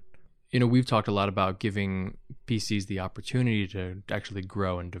tone. We've talked a lot about giving PCs the opportunity to actually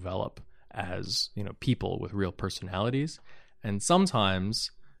grow and develop as, people with real personalities. And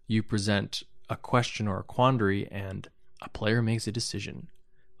sometimes you present a question or a quandary and a player makes a decision,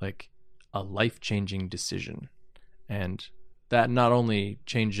 like a life-changing decision. And that not only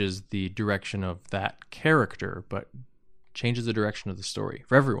changes the direction of that character, but changes the direction of the story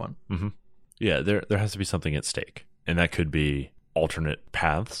for everyone. Yeah, there has to be something at stake. And that could be alternate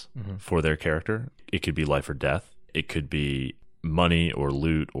paths for their character. It could be life or death. It could be money or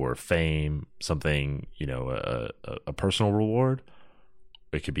loot or fame, something, a personal reward.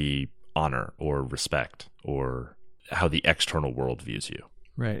 It could be honor or respect or how the external world views you.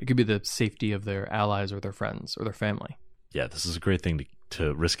 Right. It could be the safety of their allies or their friends or their family. Yeah, this is a great thing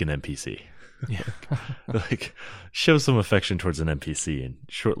to risk an NPC. Yeah. Like, show some affection towards an NPC and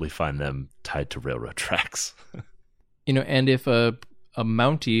shortly find them tied to railroad tracks. And if a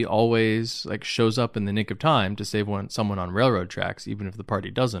Mountie always shows up in the nick of time to save someone on railroad tracks, even if the party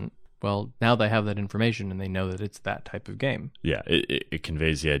doesn't, well, now they have that information and they know that it's that type of game. Yeah, it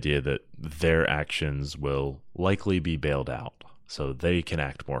conveys the idea that their actions will likely be bailed out, so they can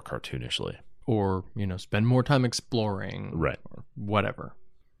act more cartoonishly. Or, spend more time exploring. Right. Or whatever.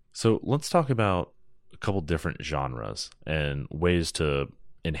 So let's talk about a couple different genres and ways to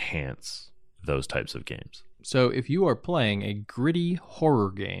enhance those types of games. So if you are playing a gritty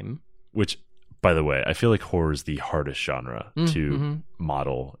horror game... Which, by the way, I feel like horror is the hardest genre to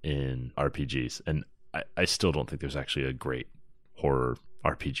model in RPGs. And I still don't think there's actually a great horror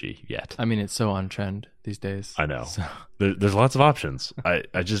RPG yet. I mean, it's so on trend these days. I know. So. There's lots of options.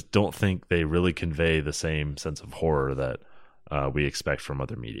 I just don't think they really convey the same sense of horror that we expect from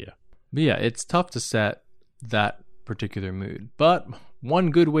other media. But yeah, it's tough to set that particular mood. But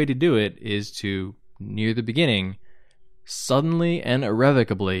one good way to do it is to, near the beginning, suddenly and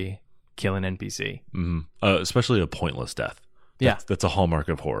irrevocably kill an NPC. Especially a pointless death. That's a hallmark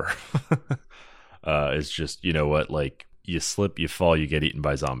of horror. It's just, you know what, you slip, you fall, you get eaten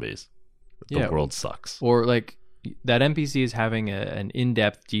by zombies. The world sucks. Or that NPC is having an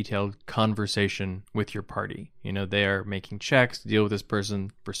in-depth, detailed conversation with your party. They are making checks to deal with this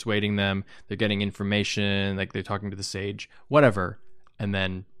person, persuading them. They're getting information, they're talking to the sage, whatever. And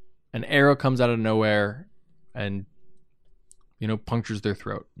then an arrow comes out of nowhere and, punctures their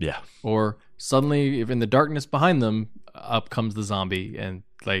throat. Yeah. Or suddenly, if in the darkness behind them, up comes the zombie and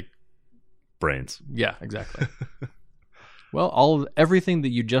brains. Yeah, exactly. Well, everything that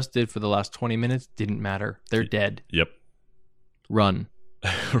you just did for the last 20 minutes didn't matter. They're dead. Yep. Run.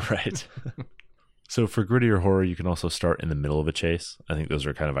 Right. So for grittier horror, you can also start in the middle of a chase. I think those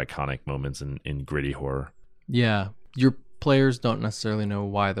are kind of iconic moments in gritty horror. Yeah. Your players don't necessarily know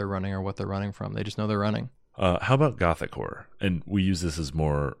why they're running or what they're running from. They just know they're running. How about gothic horror? And we use this as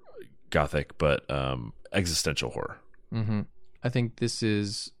more gothic, but existential horror. I think this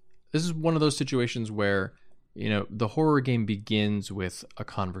is one of those situations where the horror game begins with a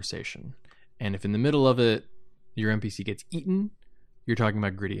conversation. And if in the middle of it, your NPC gets eaten, you're talking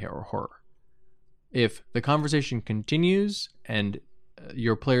about gritty horror. If the conversation continues and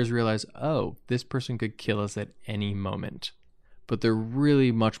your players realize, oh, this person could kill us at any moment, but they're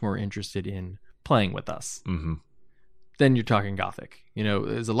really much more interested in playing with us, then you're talking gothic.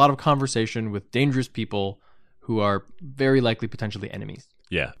 There's a lot of conversation with dangerous people who are very likely potentially enemies.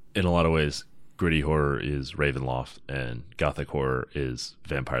 Yeah. In a lot of ways, gritty horror is Ravenloft, and gothic horror is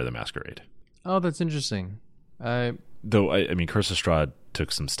Vampire the Masquerade. Oh, that's interesting. I mean, Curse of Strahd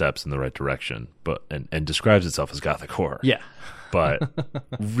took some steps in the right direction, but and describes itself as gothic horror. Yeah. But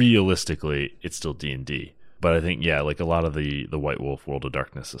realistically, it's still D&D. But I think, a lot of the White Wolf World of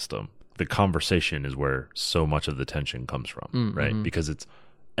Darkness system the conversation is where so much of the tension comes from, right? Because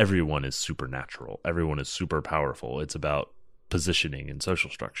everyone is supernatural. Everyone is super powerful. It's about positioning and social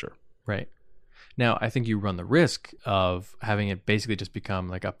structure. Right. Now, I think you run the risk of having it basically just become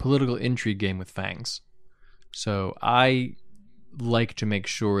like a political intrigue game with fangs. So I like to make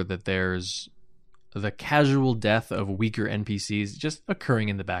sure that there's the casual death of weaker NPCs just occurring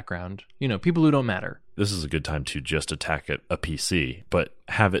in the background. People who don't matter. This is a good time to just attack a PC, but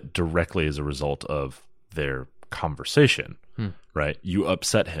have it directly as a result of their conversation, right? You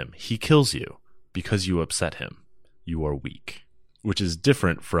upset him. He kills you because you upset him. You are weak, which is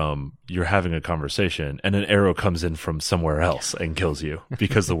different from you're having a conversation and an arrow comes in from somewhere else and kills you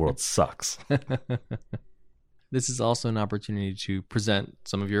because the world sucks. This is also an opportunity to present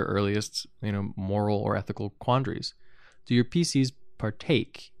some of your earliest, moral or ethical quandaries. Do your PCs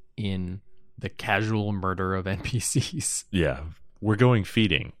partake in the casual murder of NPCs? Yeah, we're going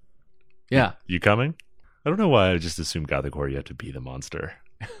feeding. Yeah. You coming? I don't know why I just assumed Gothic horror you have to be the monster.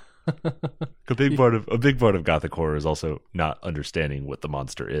 A big part of Gothic horror is also not understanding what the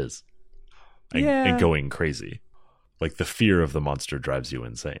monster is and going crazy. Like the fear of the monster drives you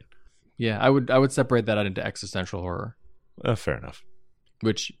insane. Yeah, I would separate that out into existential horror. Fair enough.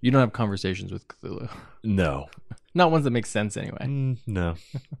 Which you don't have conversations with Cthulhu. No. Not ones that make sense anyway. No.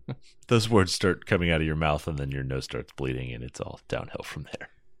 Those words start coming out of your mouth and then your nose starts bleeding and it's all downhill from there.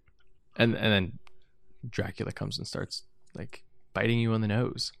 And then Dracula comes and starts like biting you on the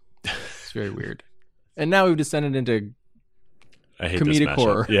nose. It's very weird. And now we've descended into comedic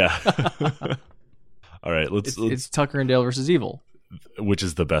horror. Yeah. All right, it's Tucker and Dale versus Evil, which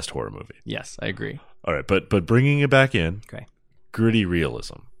is the best horror movie. Yes, I agree. All right, but bringing it back in. Okay. Gritty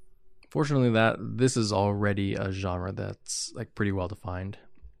realism. Fortunately, this is already a genre that's like pretty well defined.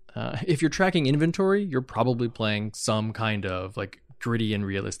 If you're tracking inventory, you're probably playing some kind of like gritty and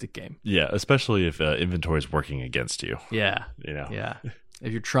realistic game. Yeah, especially if inventory is working against you. Yeah. Yeah.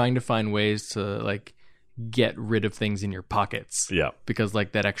 If you're trying to find ways to like get rid of things in your pockets. Yeah. Because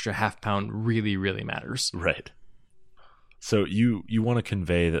like that extra half pound really, really matters. Right. So you want to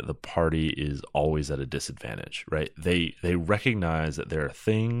convey that the party is always at a disadvantage, right? They recognize that there are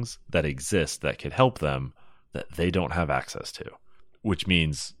things that exist that could help them that they don't have access to, which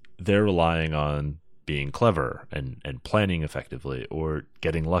means they're relying on being clever and planning effectively or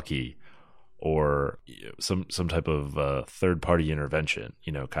getting lucky or some type of third-party intervention,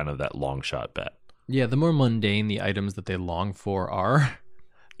 kind of that long shot bet. Yeah, the more mundane the items that they long for are...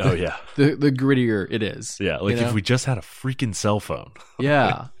 Oh, yeah. The grittier it is. Yeah, like if we just had a freaking cell phone.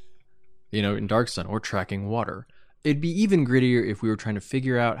 Yeah. In Dark Sun, or tracking water. It'd be even grittier if we were trying to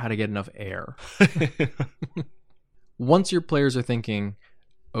figure out how to get enough air. Once your players are thinking,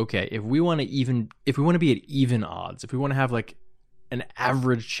 okay, if we want to be at even odds, if we want to have like an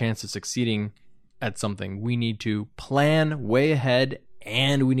average chance of succeeding at something, we need to plan way ahead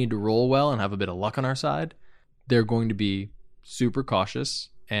and we need to roll well and have a bit of luck on our side. They're going to be super cautious.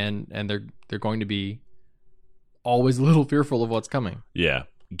 And they're going to be always a little fearful of what's coming. Yeah.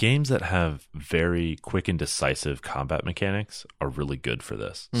 Games that have very quick and decisive combat mechanics are really good for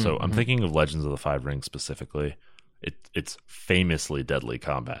this. Mm-hmm. So I'm thinking of Legends of the Five Rings specifically. It's famously deadly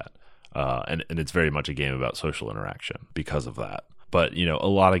combat. And it's very much a game about social interaction because of that. But, a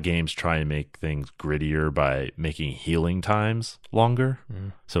lot of games try and make things grittier by making healing times longer. Mm-hmm.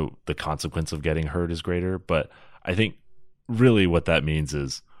 So the consequence of getting hurt is greater. But I think really what that means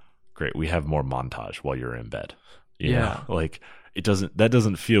is, great, we have more montage while you're in bed. You know? Like that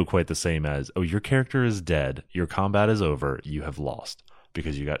doesn't feel quite the same as, oh, your character is dead, your combat is over, you have lost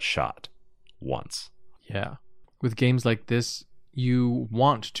because you got shot once. Yeah. With games like this, you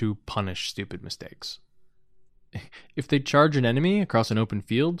want to punish stupid mistakes. If they charge an enemy across an open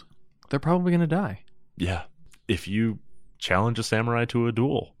field, they're probably going to die. Yeah. If you challenge a samurai to a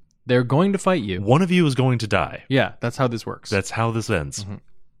duel, they're going to fight you. One of you is going to die. Yeah, that's how this works. That's how this ends.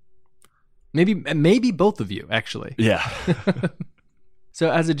 Mm-hmm. Maybe both of you, actually. Yeah.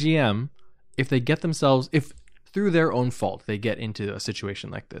 So as a GM, if through their own fault they get into a situation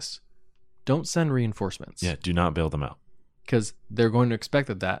like this, don't send reinforcements. Yeah, do not bail them out. Because they're going to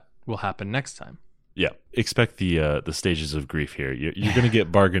expect that will happen next time. Yeah, expect the stages of grief here. You're going to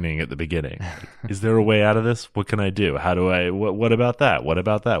get bargaining at the beginning. Is there a way out of this? What can I do? How do I? What about that? What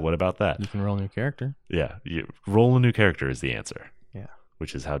about that? What about that? You can roll a new character. Yeah, roll a new character is the answer. Yeah,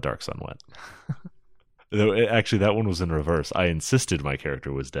 which is how Dark Sun went. Though actually, that one was in reverse. I insisted my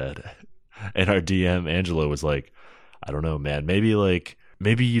character was dead, and our DM Angela was like, "I don't know, man. Maybe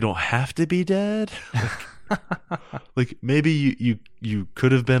you don't have to be dead." Like maybe you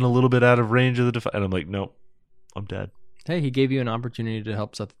could have been a little bit out of range of the and I'm like, nope, I'm dead. Hey, he gave you an opportunity to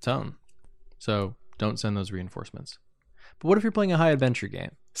help set the tone. So don't send those reinforcements. But what if you're playing a high adventure game?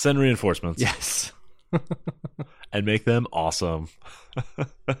 Send reinforcements. Yes. And make them awesome.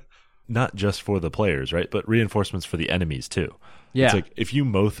 Not just for the players, right? But reinforcements for the enemies too. Yeah. It's like, if you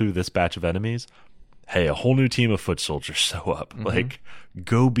mow through this batch of enemies, hey, a whole new team of foot soldiers show up. Mm-hmm. Like,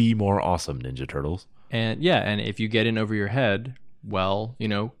 go be more awesome, Ninja Turtles. And yeah, and if you get in over your head, well,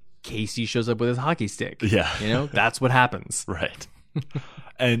 Casey shows up with his hockey stick. Yeah. That's what happens. Right.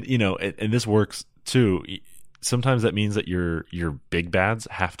 And, and this works too. Sometimes that means that your big bads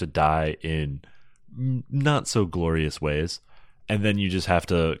have to die in not so glorious ways. And then you just have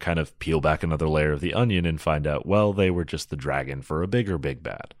to kind of peel back another layer of the onion and find out, well, they were just the dragon for a bigger big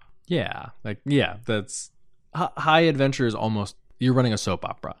bad. Yeah. That's high adventure is almost, you're running a soap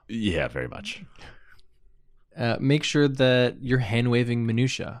opera. Yeah, very much. Make sure that you're hand-waving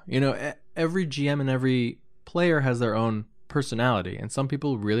minutia. Every GM and every player has their own personality, and some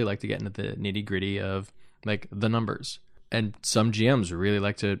people really like to get into the nitty-gritty of like the numbers, and some GMs really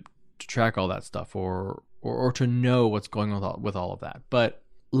like to track all that stuff or to know what's going on with all of that. But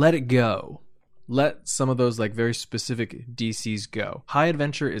let it go. Let some of those like very specific DCs go. High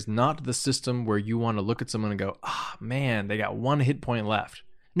adventure is not the system where you want to look at someone and go, man, they got 1 hit point left.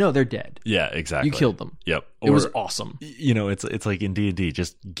 No, they're dead. Yeah, exactly. You killed them. Yep. It was awesome. It's like in D&D,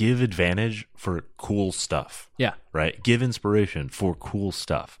 just give advantage for cool stuff. Yeah. Right? Give inspiration for cool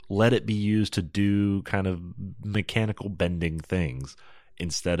stuff. Let it be used to do kind of mechanical bending things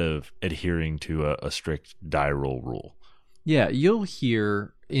instead of adhering to a strict die roll rule. Yeah, you'll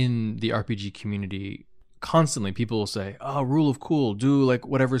hear in the RPG community constantly people will say, rule of cool, do like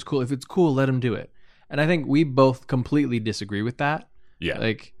whatever's cool. If it's cool, let them do it. And I think we both completely disagree with that. Yeah.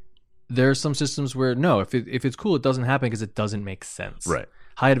 Like, there are some systems where, no, if it's cool, it doesn't happen because it doesn't make sense. Right.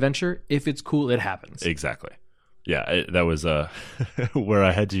 High adventure, if it's cool, it happens. Exactly. Yeah, that was where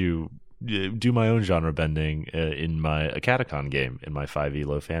I had to do my own genre bending in my Catacon game, in my 5e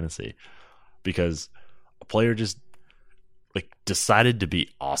low fantasy. Because a player just decided to be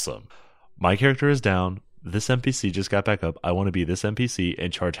awesome. My character is down. This NPC just got back up. I want to be this NPC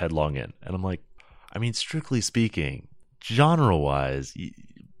and charge headlong in. And I'm like, I mean, strictly speaking, genre-wise,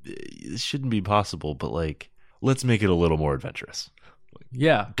 it shouldn't be possible, but let's make it a little more adventurous.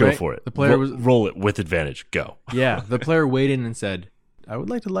 Yeah. Go right? for it. The player roll it with advantage. Go. Yeah. The player weighed in and said, I would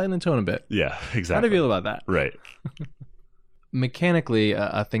like to lighten the tone a bit. Yeah, exactly. How do you feel about that? Right. Mechanically,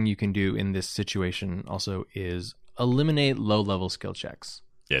 a thing you can do in this situation also is eliminate low-level skill checks.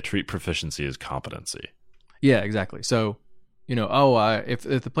 Yeah, treat proficiency as competency. Yeah, exactly. So, if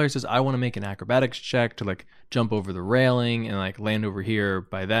the player says, I want to make an acrobatics check to jump over the railing and land over here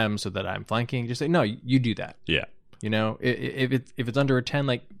by them so that I'm flanking, just say, no, you do that. Yeah. If it's under a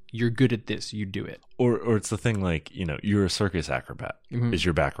 10, you're good at this, you do it. Or it's the thing you're a circus acrobat is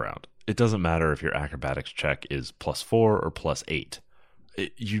your background. It doesn't matter if your acrobatics check is +4 or +8.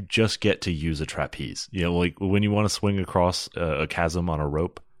 You just get to use a trapeze. When you want to swing across a chasm on a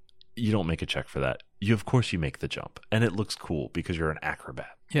rope, you don't make a check for that. Of course you make the jump, and it looks cool because you're an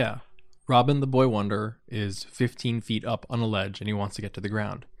acrobat. Yeah. Robin the Boy Wonder is 15 feet up on a ledge and he wants to get to the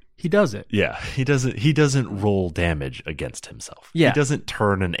ground. He does it. Yeah, he doesn't roll damage against himself. Yeah. He doesn't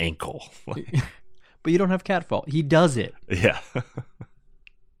turn an ankle. But you don't have catfall. He does it. Yeah.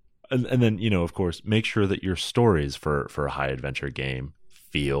 And then, of course, make sure that your stories for a high adventure game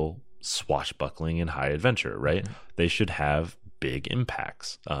feel swashbuckling and high adventure, right? Mm-hmm. They should have big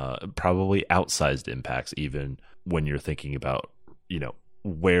impacts, probably outsized impacts, even when you're thinking about,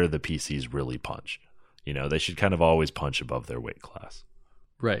 where the PCs really punch. They should kind of always punch above their weight class.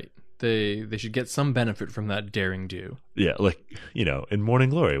 Right. They should get some benefit from that daring do. Yeah, in Morning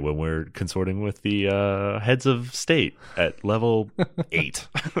Glory, when we're consorting with the heads of state at level 8.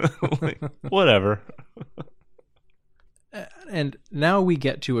 Whatever. And now we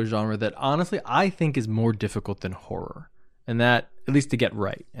get to a genre that honestly I think is more difficult than horror. And that, at least to get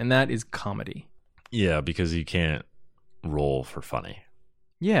right, and that is comedy. Yeah, because you can't roll for funny.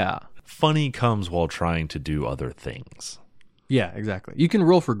 Yeah. Funny comes while trying to do other things. Yeah, exactly. You can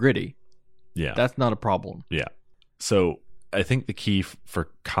roll for gritty. Yeah. That's not a problem. Yeah. So I think the key for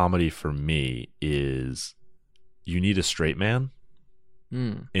comedy for me is you need a straight man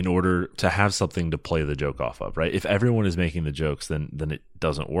in order to have something to play the joke off of, right? If everyone is making the jokes, then it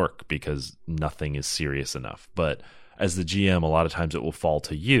doesn't work because nothing is serious enough. But as the GM, a lot of times it will fall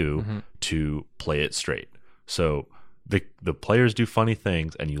to you to play it straight. So the players do funny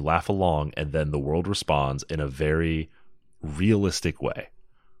things and you laugh along, and then the world responds in a very realistic way,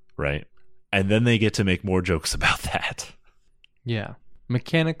 right? And then they get to make more jokes about that. Yeah.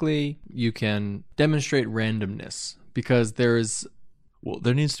 Mechanically, you can demonstrate randomness because there is Well,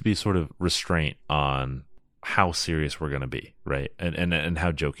 there needs to be sort of restraint on how serious we're going to be, right? And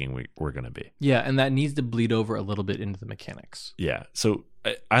how joking we're going to be. Yeah, and that needs to bleed over a little bit into the mechanics. Yeah. So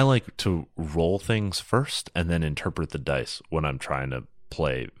I like to roll things first and then interpret the dice when I'm trying to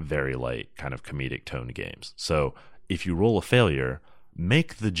play very light kind of comedic tone games. So if you roll a failure,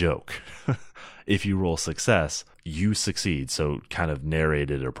 make the joke. If you roll success, you succeed. So kind of narrate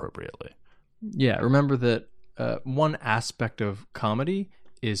it appropriately. Yeah, remember that one aspect of comedy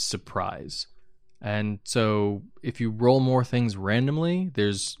is surprise. And so if you roll more things randomly,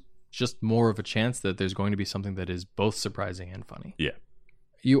 there's just more of a chance that there's going to be something that is both surprising and funny. Yeah.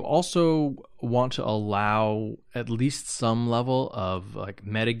 You also want to allow at least some level of like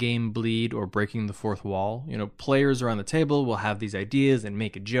metagame bleed or breaking the fourth wall. You know, players around the table will have these ideas and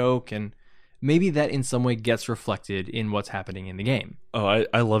make a joke, and maybe that in some way gets reflected in what's happening in the game. Oh,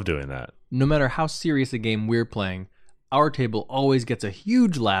 I love doing that. No matter how serious a game we're playing, our table always gets a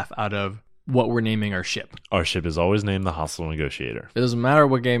huge laugh out of what we're naming our ship. Our ship is always named the Hostile Negotiator. It doesn't matter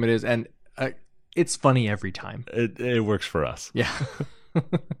what game it is, and it's funny every time. It works for us. Yeah.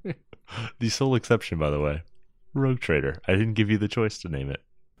 The sole exception, by the way, Rogue Trader. I didn't give you the choice to name it.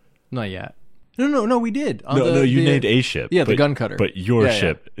 Not yet. No, we did. You named a ship. Yeah, the gun cutter. But your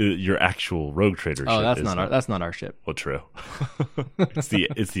ship, your actual Rogue Trader ship. Oh, that's not our ship. Well, true. It's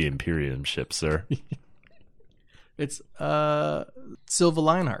the Imperium ship, sir. It's Silva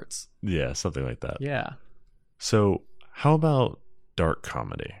Lionhearts. Yeah, something like that. Yeah. So, how about dark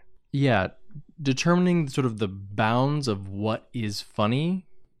comedy? Yeah, determining sort of the bounds of what is funny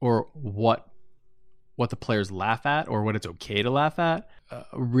or what the players laugh at or what it's okay to laugh at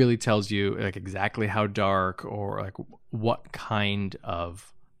really tells you like exactly how dark or like what kind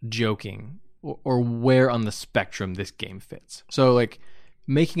of joking or where on the spectrum this game fits. So like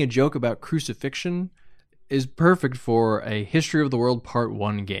making a joke about crucifixion is perfect for a History of the World Part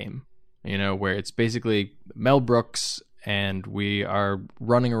 1 game, you know, where it's basically Mel Brooks and we are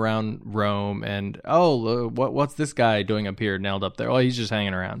running around Rome and, what's this guy doing up here nailed up there? Oh, he's just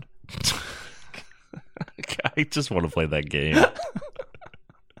hanging around. I just want to play that game.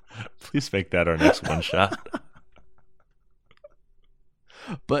 Please make that our next one shot.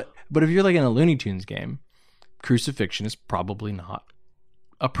 But if you're like in a Looney Tunes game, crucifixion is probably not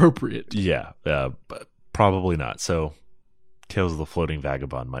appropriate. Yeah, but probably not. So Tales of the Floating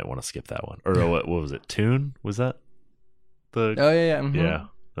Vagabond might want to skip that one. Or what was it? Toon? Was that the? Oh yeah. Mm-hmm. Yeah,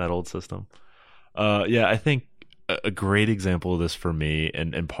 that old system. Yeah, I think a great example of this for me,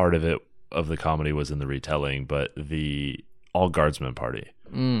 and part of it of the comedy was in the retelling, but the All Guardsmen Party.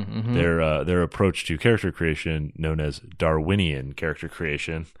 Mm-hmm. Their approach to character creation, known as Darwinian character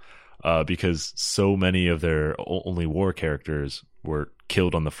creation, because so many of their only war characters were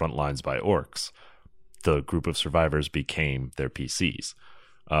killed on the front lines by orcs. The group of survivors became their PCs,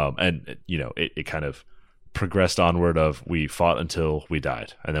 and you know it kind of progressed onward. Of we fought until we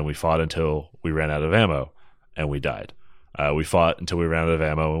died, and then we fought until we ran out of ammo, and we died. We fought until we ran out of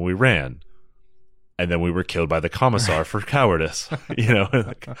ammo, and we ran. And then we were killed by the commissar for cowardice. You know,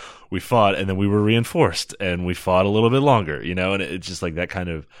 like, we fought and then we were reinforced and we fought a little bit longer, you know, and it's just like that kind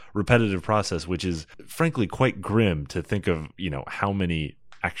of repetitive process, which is frankly quite grim to think of, you know, how many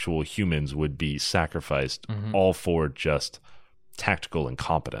actual humans would be sacrificed all for just tactical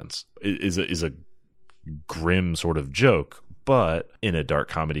incompetence is a grim sort of joke, but in a dark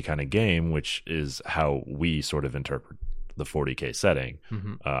comedy kind of game, which is how we sort of interpret the 40K setting,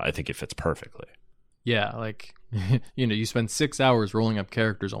 I think it fits perfectly. Yeah, like, you know, you spend 6 hours rolling up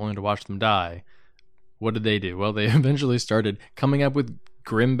characters only to watch them die. What did they do? Well, they eventually started coming up with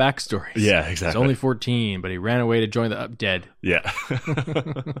grim backstories. Yeah, exactly. He's only 14, but he ran away to join the dead. Yeah.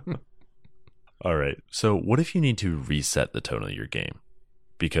 All right. So what if you need to reset the tone of your game?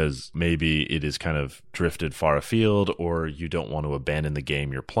 Because maybe it is kind of drifted far afield, or you don't want to abandon the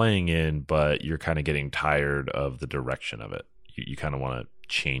game you're playing in, but you're kind of getting tired of the direction of it. You kind of want to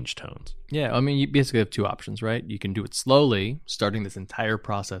change tones. Yeah, I mean, you basically have two options, right? You can do it slowly, starting this entire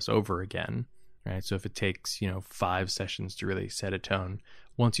process over again, right? So if it takes, 5 sessions to really set a tone,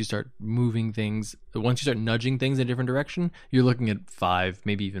 once you start moving things, once you start nudging things in a different direction, you're looking at 5,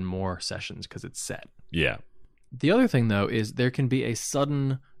 maybe even more sessions because it's set. Yeah. The other thing, though, is there can be a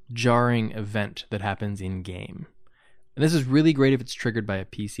sudden jarring event that happens in game. And this is really great if it's triggered by a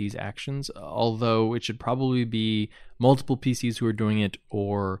PC's actions, although it should probably be multiple PCs who are doing it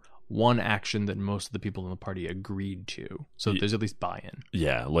or one action that most of the people in the party agreed to. So there's at least buy-in.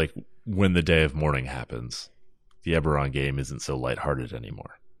 Yeah, like when the Day of Mourning happens, the Eberron game isn't so lighthearted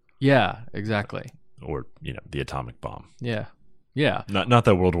anymore. Yeah, exactly. Or, the atomic bomb. Yeah. Yeah. Not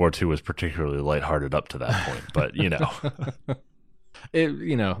that World War II was particularly lighthearted up to that point, but,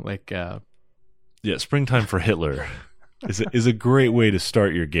 Yeah, Springtime for Hitler is a great way to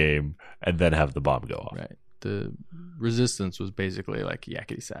start your game and then have the bomb go off. Right. The resistance was basically like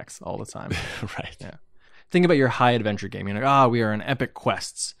yakety sax all the time. Right. Yeah. Think about your high adventure game. You're like, we are in epic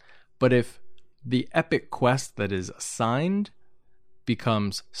quests. But if the epic quest that is assigned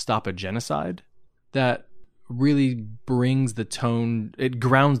becomes stop a genocide, that really brings the tone, it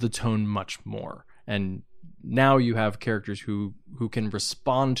grounds the tone much more. And now you have characters who can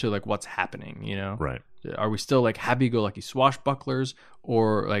respond to like what's happening, Right. Are we still like happy-go-lucky swashbucklers,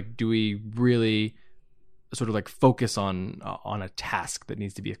 or like do we really sort of like focus on a task that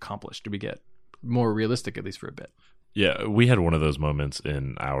needs to be accomplished? Do we get more realistic, at least for a bit? Yeah, we had one of those moments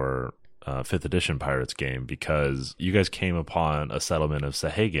in our 5th edition Pirates game because you guys came upon a settlement of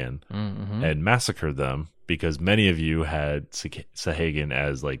Sahagin and massacred them because many of you had Sahagin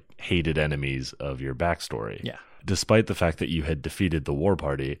as like hated enemies of your backstory. Yeah. Despite the fact that you had defeated the war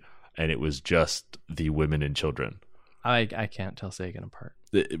party and it was just the women and children. I can't tell Sahagin apart.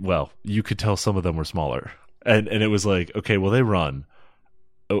 Well, you could tell some of them were smaller. And it was like, okay, well, they run.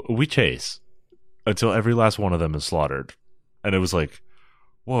 We chase until every last one of them is slaughtered. And it was like,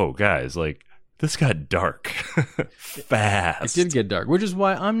 whoa, guys, like, this got dark fast. It did get dark, which is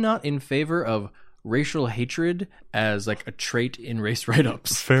why I'm not in favor of racial hatred as like a trait in race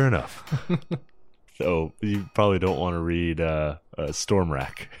write-ups. Fair enough. So you probably don't want to read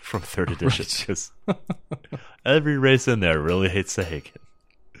Stormrack from 3rd edition because every race in there really hates Sahagin.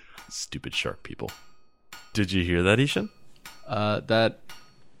 Stupid shark people. Did you hear that, Ishan? That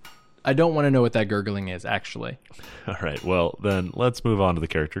I don't want to know what that gurgling is, actually. All right, well, then let's move on to the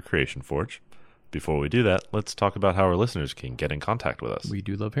Character Creation Forge. Before we do that, let's talk about how our listeners can get in contact with us. We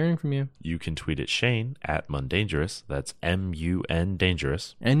do love hearing from you. You can tweet at Shane at Mundangerous. That's M-U-N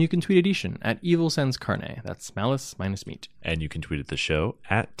Dangerous. And you can tweet at Ishan at Evil Sans Carne. That's malice minus meat. And you can tweet at the show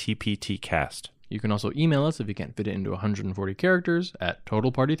at TPTcast. You can also email us if you can't fit it into 140 characters at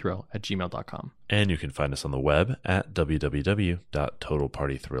totalpartythrill@gmail.com. And you can find us on the web at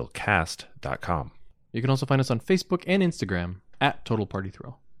www.totalpartythrillcast.com. You can also find us on Facebook and Instagram at Total Party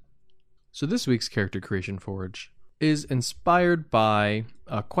Thrill. So this week's Character Creation Forge is inspired by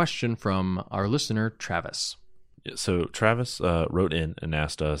a question from our listener, Travis. So Travis wrote in and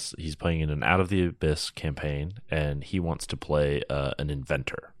asked us, he's playing in an Out of the Abyss campaign, and he wants to play an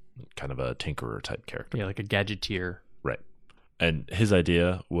inventor, kind of a tinkerer type character. Yeah, like a gadgeteer. Right. And his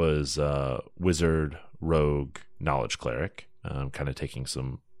idea was wizard, rogue, knowledge cleric, kind of taking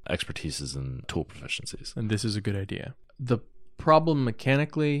some expertises and tool proficiencies. And this is a good idea. The problem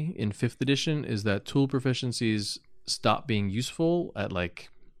mechanically in 5th edition is that tool proficiencies stop being useful at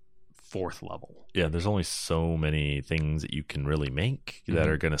like 4th level. Yeah, there's only so many things that you can really make that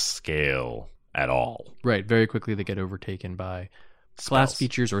are going to scale at all. Right, very quickly they get overtaken by class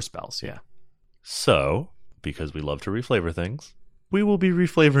features or spells, yeah. So, because we love to reflavor things, we will be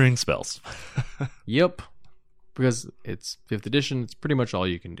reflavoring spells. Yep, because it's 5th edition, it's pretty much all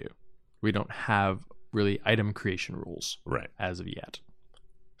you can do. We don't have really item creation rules as of yet.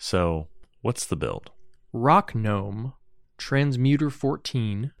 So, what's the build? Rock Gnome, Transmuter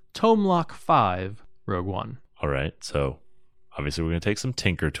 14, Tome Lock 5, Rogue 1. All right, so obviously we're going to take some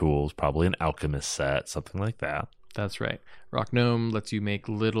tinker tools, probably an alchemist set, something like that. That's right. Rock Gnome lets you make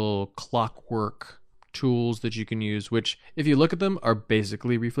little clockwork tools that you can use, which, if you look at them, are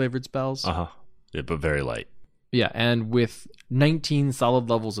basically reflavored spells. Yeah, but very light. Yeah, and with 19 solid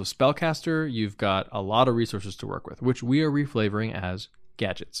levels of Spellcaster, you've got a lot of resources to work with, which we are reflavoring as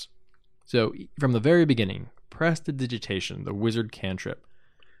gadgets. So, from the very beginning, Prestidigitation, the wizard cantrip.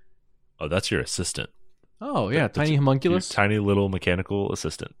 Oh, that's your assistant. Oh, yeah, tiny homunculus. Tiny little mechanical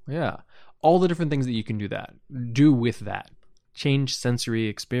assistant. Yeah. All the different things that you can do with that. Change sensory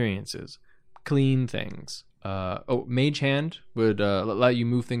experiences. Clean things. Mage Hand would let you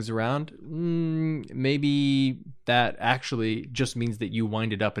move things around. Maybe that actually just means that you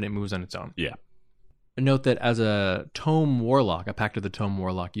wind it up and it moves on its own. Yeah. Note that as a Tome Warlock, a Pact of the Tome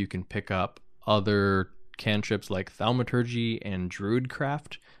Warlock, you can pick up other cantrips like Thaumaturgy and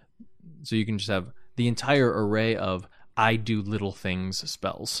Druidcraft. So you can just have the entire array of I do little things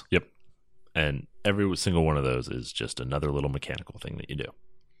spells. Yep. And every single one of those is just another little mechanical thing that you do.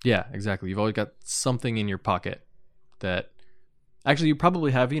 Yeah, exactly. You've always got something in your pocket that actually you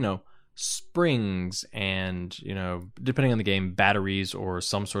probably have, springs and, depending on the game, batteries or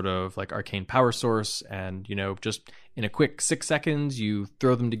some sort of like arcane power source. And, just in a quick 6 seconds, you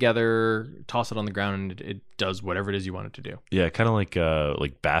throw them together, toss it on the ground, and it does whatever it is you want it to do. Yeah, kind of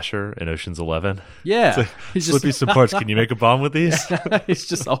like Basher in Ocean's 11. Yeah. It's like, slip me some parts. Can you make a bomb with these? He's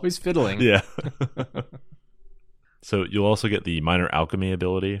just always fiddling. Yeah. So you'll also get the minor alchemy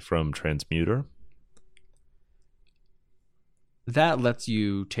ability from Transmuter. That lets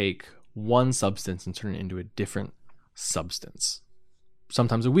you take one substance and turn it into a different substance.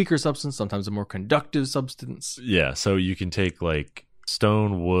 Sometimes a weaker substance, sometimes a more conductive substance. Yeah, so you can take like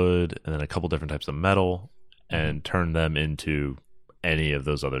stone, wood, and then a couple different types of metal and turn them into any of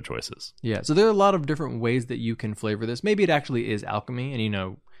those other choices. Yeah, so there are a lot of different ways that you can flavor this. Maybe it actually is alchemy,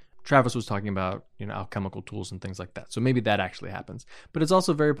 and Travis was talking about, alchemical tools and things like that. So maybe that actually happens. But it's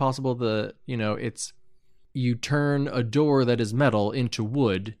also very possible that, it's you turn a door that is metal into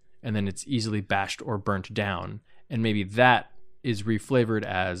wood and then it's easily bashed or burnt down. And maybe that is reflavored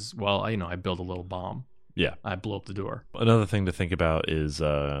as, well, I build a little bomb. Yeah. I blow up the door. Another thing to think about is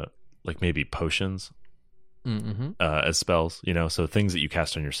like maybe potions as spells, so things that you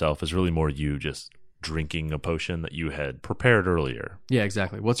cast on yourself is really more you just drinking a potion that you had prepared earlier. Yeah,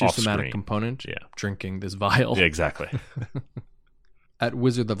 exactly. What's your Off somatic screen. Component? Yeah. Drinking this vial. Yeah, exactly. At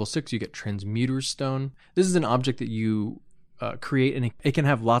Wizard level 6, you get Transmuter Stone. This is an object that you create, and it can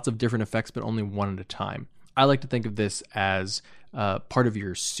have lots of different effects, but only one at a time. I like to think of this as part of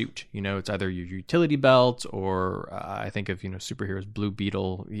your suit. It's either your utility belt, or I think of superheroes. Blue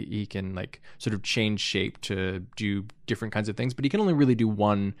Beetle, he can like sort of change shape to do different kinds of things, but he can only really do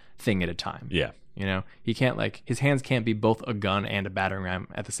one thing at a time. Yeah. He can't his hands can't be both a gun and a battering ram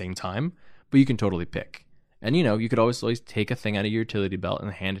at the same time, but you can totally pick. And you could always take a thing out of your utility belt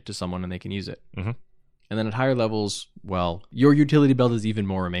and hand it to someone and they can use it. Mm-hmm. And then at higher levels, well, your utility belt is even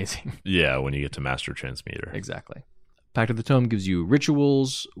more amazing. Yeah, when you get to Master Transmuter. Exactly. Pact of the Tome gives you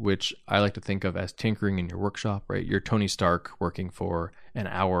rituals, which I like to think of as tinkering in your workshop, right? You're Tony Stark working for an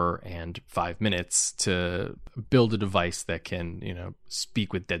hour and 5 minutes to build a device that can,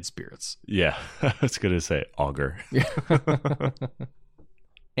 speak with dead spirits. Yeah, I was going to say augur.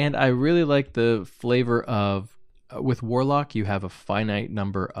 And I really like the flavor of, with Warlock, you have a finite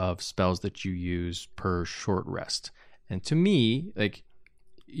number of spells that you use per short rest. And to me, like,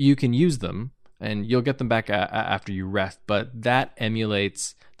 you can use them, and you'll get them back after you rest, but that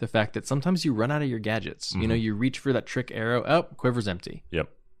emulates the fact that sometimes you run out of your gadgets. Mm-hmm. You reach for that trick arrow, quiver's empty. Yep.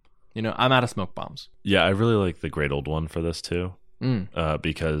 I'm out of smoke bombs. Yeah, I really like the Great Old One for this too,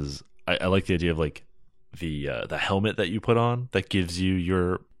 because I like the idea of like the helmet that you put on that gives you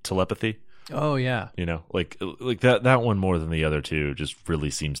your telepathy. Oh yeah. Like that one more than the other two just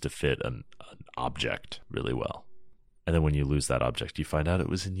really seems to fit an object really well. And then when you lose that object, you find out it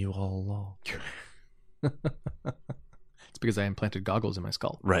was in you all along. It's because I implanted goggles in my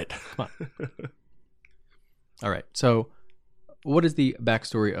skull. Right. Come on. All right. So what is the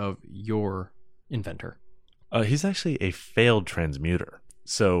backstory of your inventor? He's actually a failed transmuter.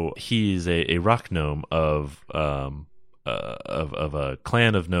 So he's a rock gnome of a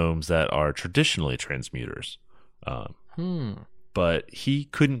clan of gnomes that are traditionally transmuters. But he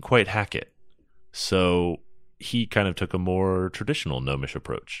couldn't quite hack it. So he kind of took a more traditional gnomish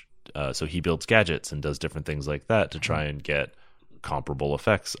approach. So he builds gadgets and does different things like that to try and get comparable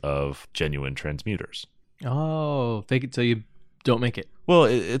effects of genuine transmuters. Oh, fake it till you don't make it. Well,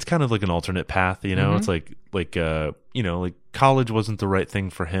 it's kind of like an alternate path, It's like college wasn't the right thing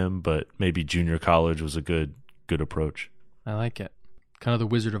for him, but maybe junior college was a good approach. I like it. Kind of the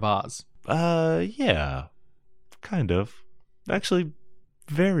Wizard of Oz. Yeah, kind of. Actually,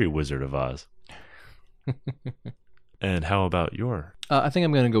 very Wizard of Oz. And how about your? I think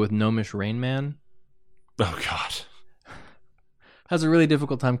I'm going to go with Gnomish Rain Man. Oh, God. Has a really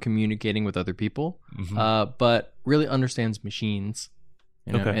difficult time communicating with other people, but really understands machines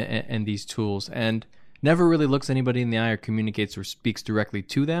and these tools, and never really looks anybody in the eye or communicates or speaks directly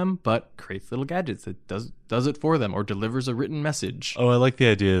to them, but creates little gadgets that does it for them or delivers a written message. Oh, I like the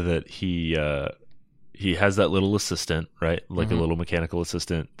idea that he has that little assistant, right? Like a little mechanical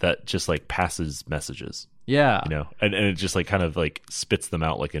assistant that just like passes messages. Yeah. And it just like kind of like spits them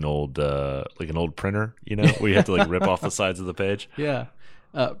out like an old printer, where you have to like rip off the sides of the page. Yeah.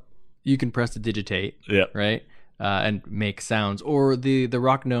 You can press to digitate. Yeah. Right. And make sounds, or the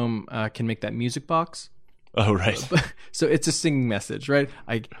rock gnome can make that music box. Oh, right. So it's a singing message, right?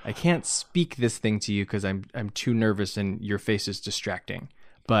 I can't speak this thing to you because I'm too nervous and your face is distracting,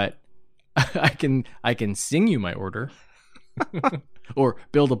 but I can sing you my order, or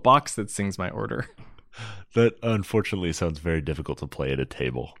build a box that sings my order. That unfortunately sounds very difficult to play at a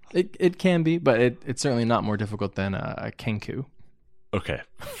table. It can be, but it's certainly not more difficult than a Kenku. Okay,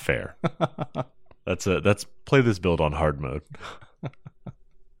 fair. That's play this build on hard mode.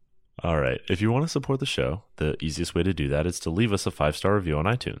 All right. If you want to support the show, the easiest way to do that is to leave us a 5-star review on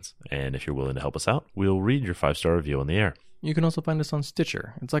iTunes. And if you're willing to help us out, we'll read your 5-star review on the air. You can also find us on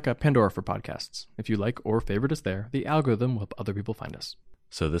Stitcher. It's like a Pandora for podcasts. If you like or favorite us there, the algorithm will help other people find us.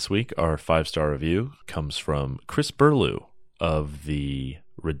 So this week, our 5-star review comes from Chris Burlew of the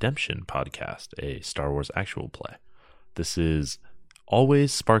Redemption podcast, a Star Wars actual play. This is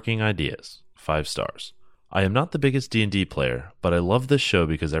always sparking ideas, 5 stars. I am not the biggest D&D player, but I love this show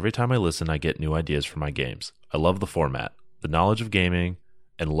because every time I listen, I get new ideas for my games. I love the format, the knowledge of gaming,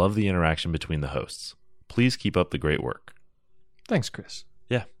 and love the interaction between the hosts. Please keep up the great work. Thanks, Chris.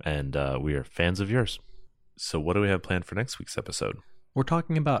 Yeah, and we are fans of yours. So what do we have planned for next week's episode? We're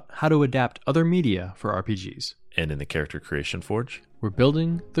talking about how to adapt other media for RPGs. And in the Character Creation Forge? We're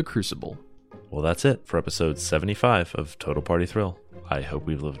building the Crucible. Well, that's it for episode 75 of Total Party Thrill. I hope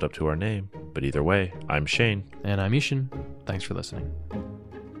we've lived up to our name, but either way, I'm Shane. And I'm Ishin. Thanks for listening.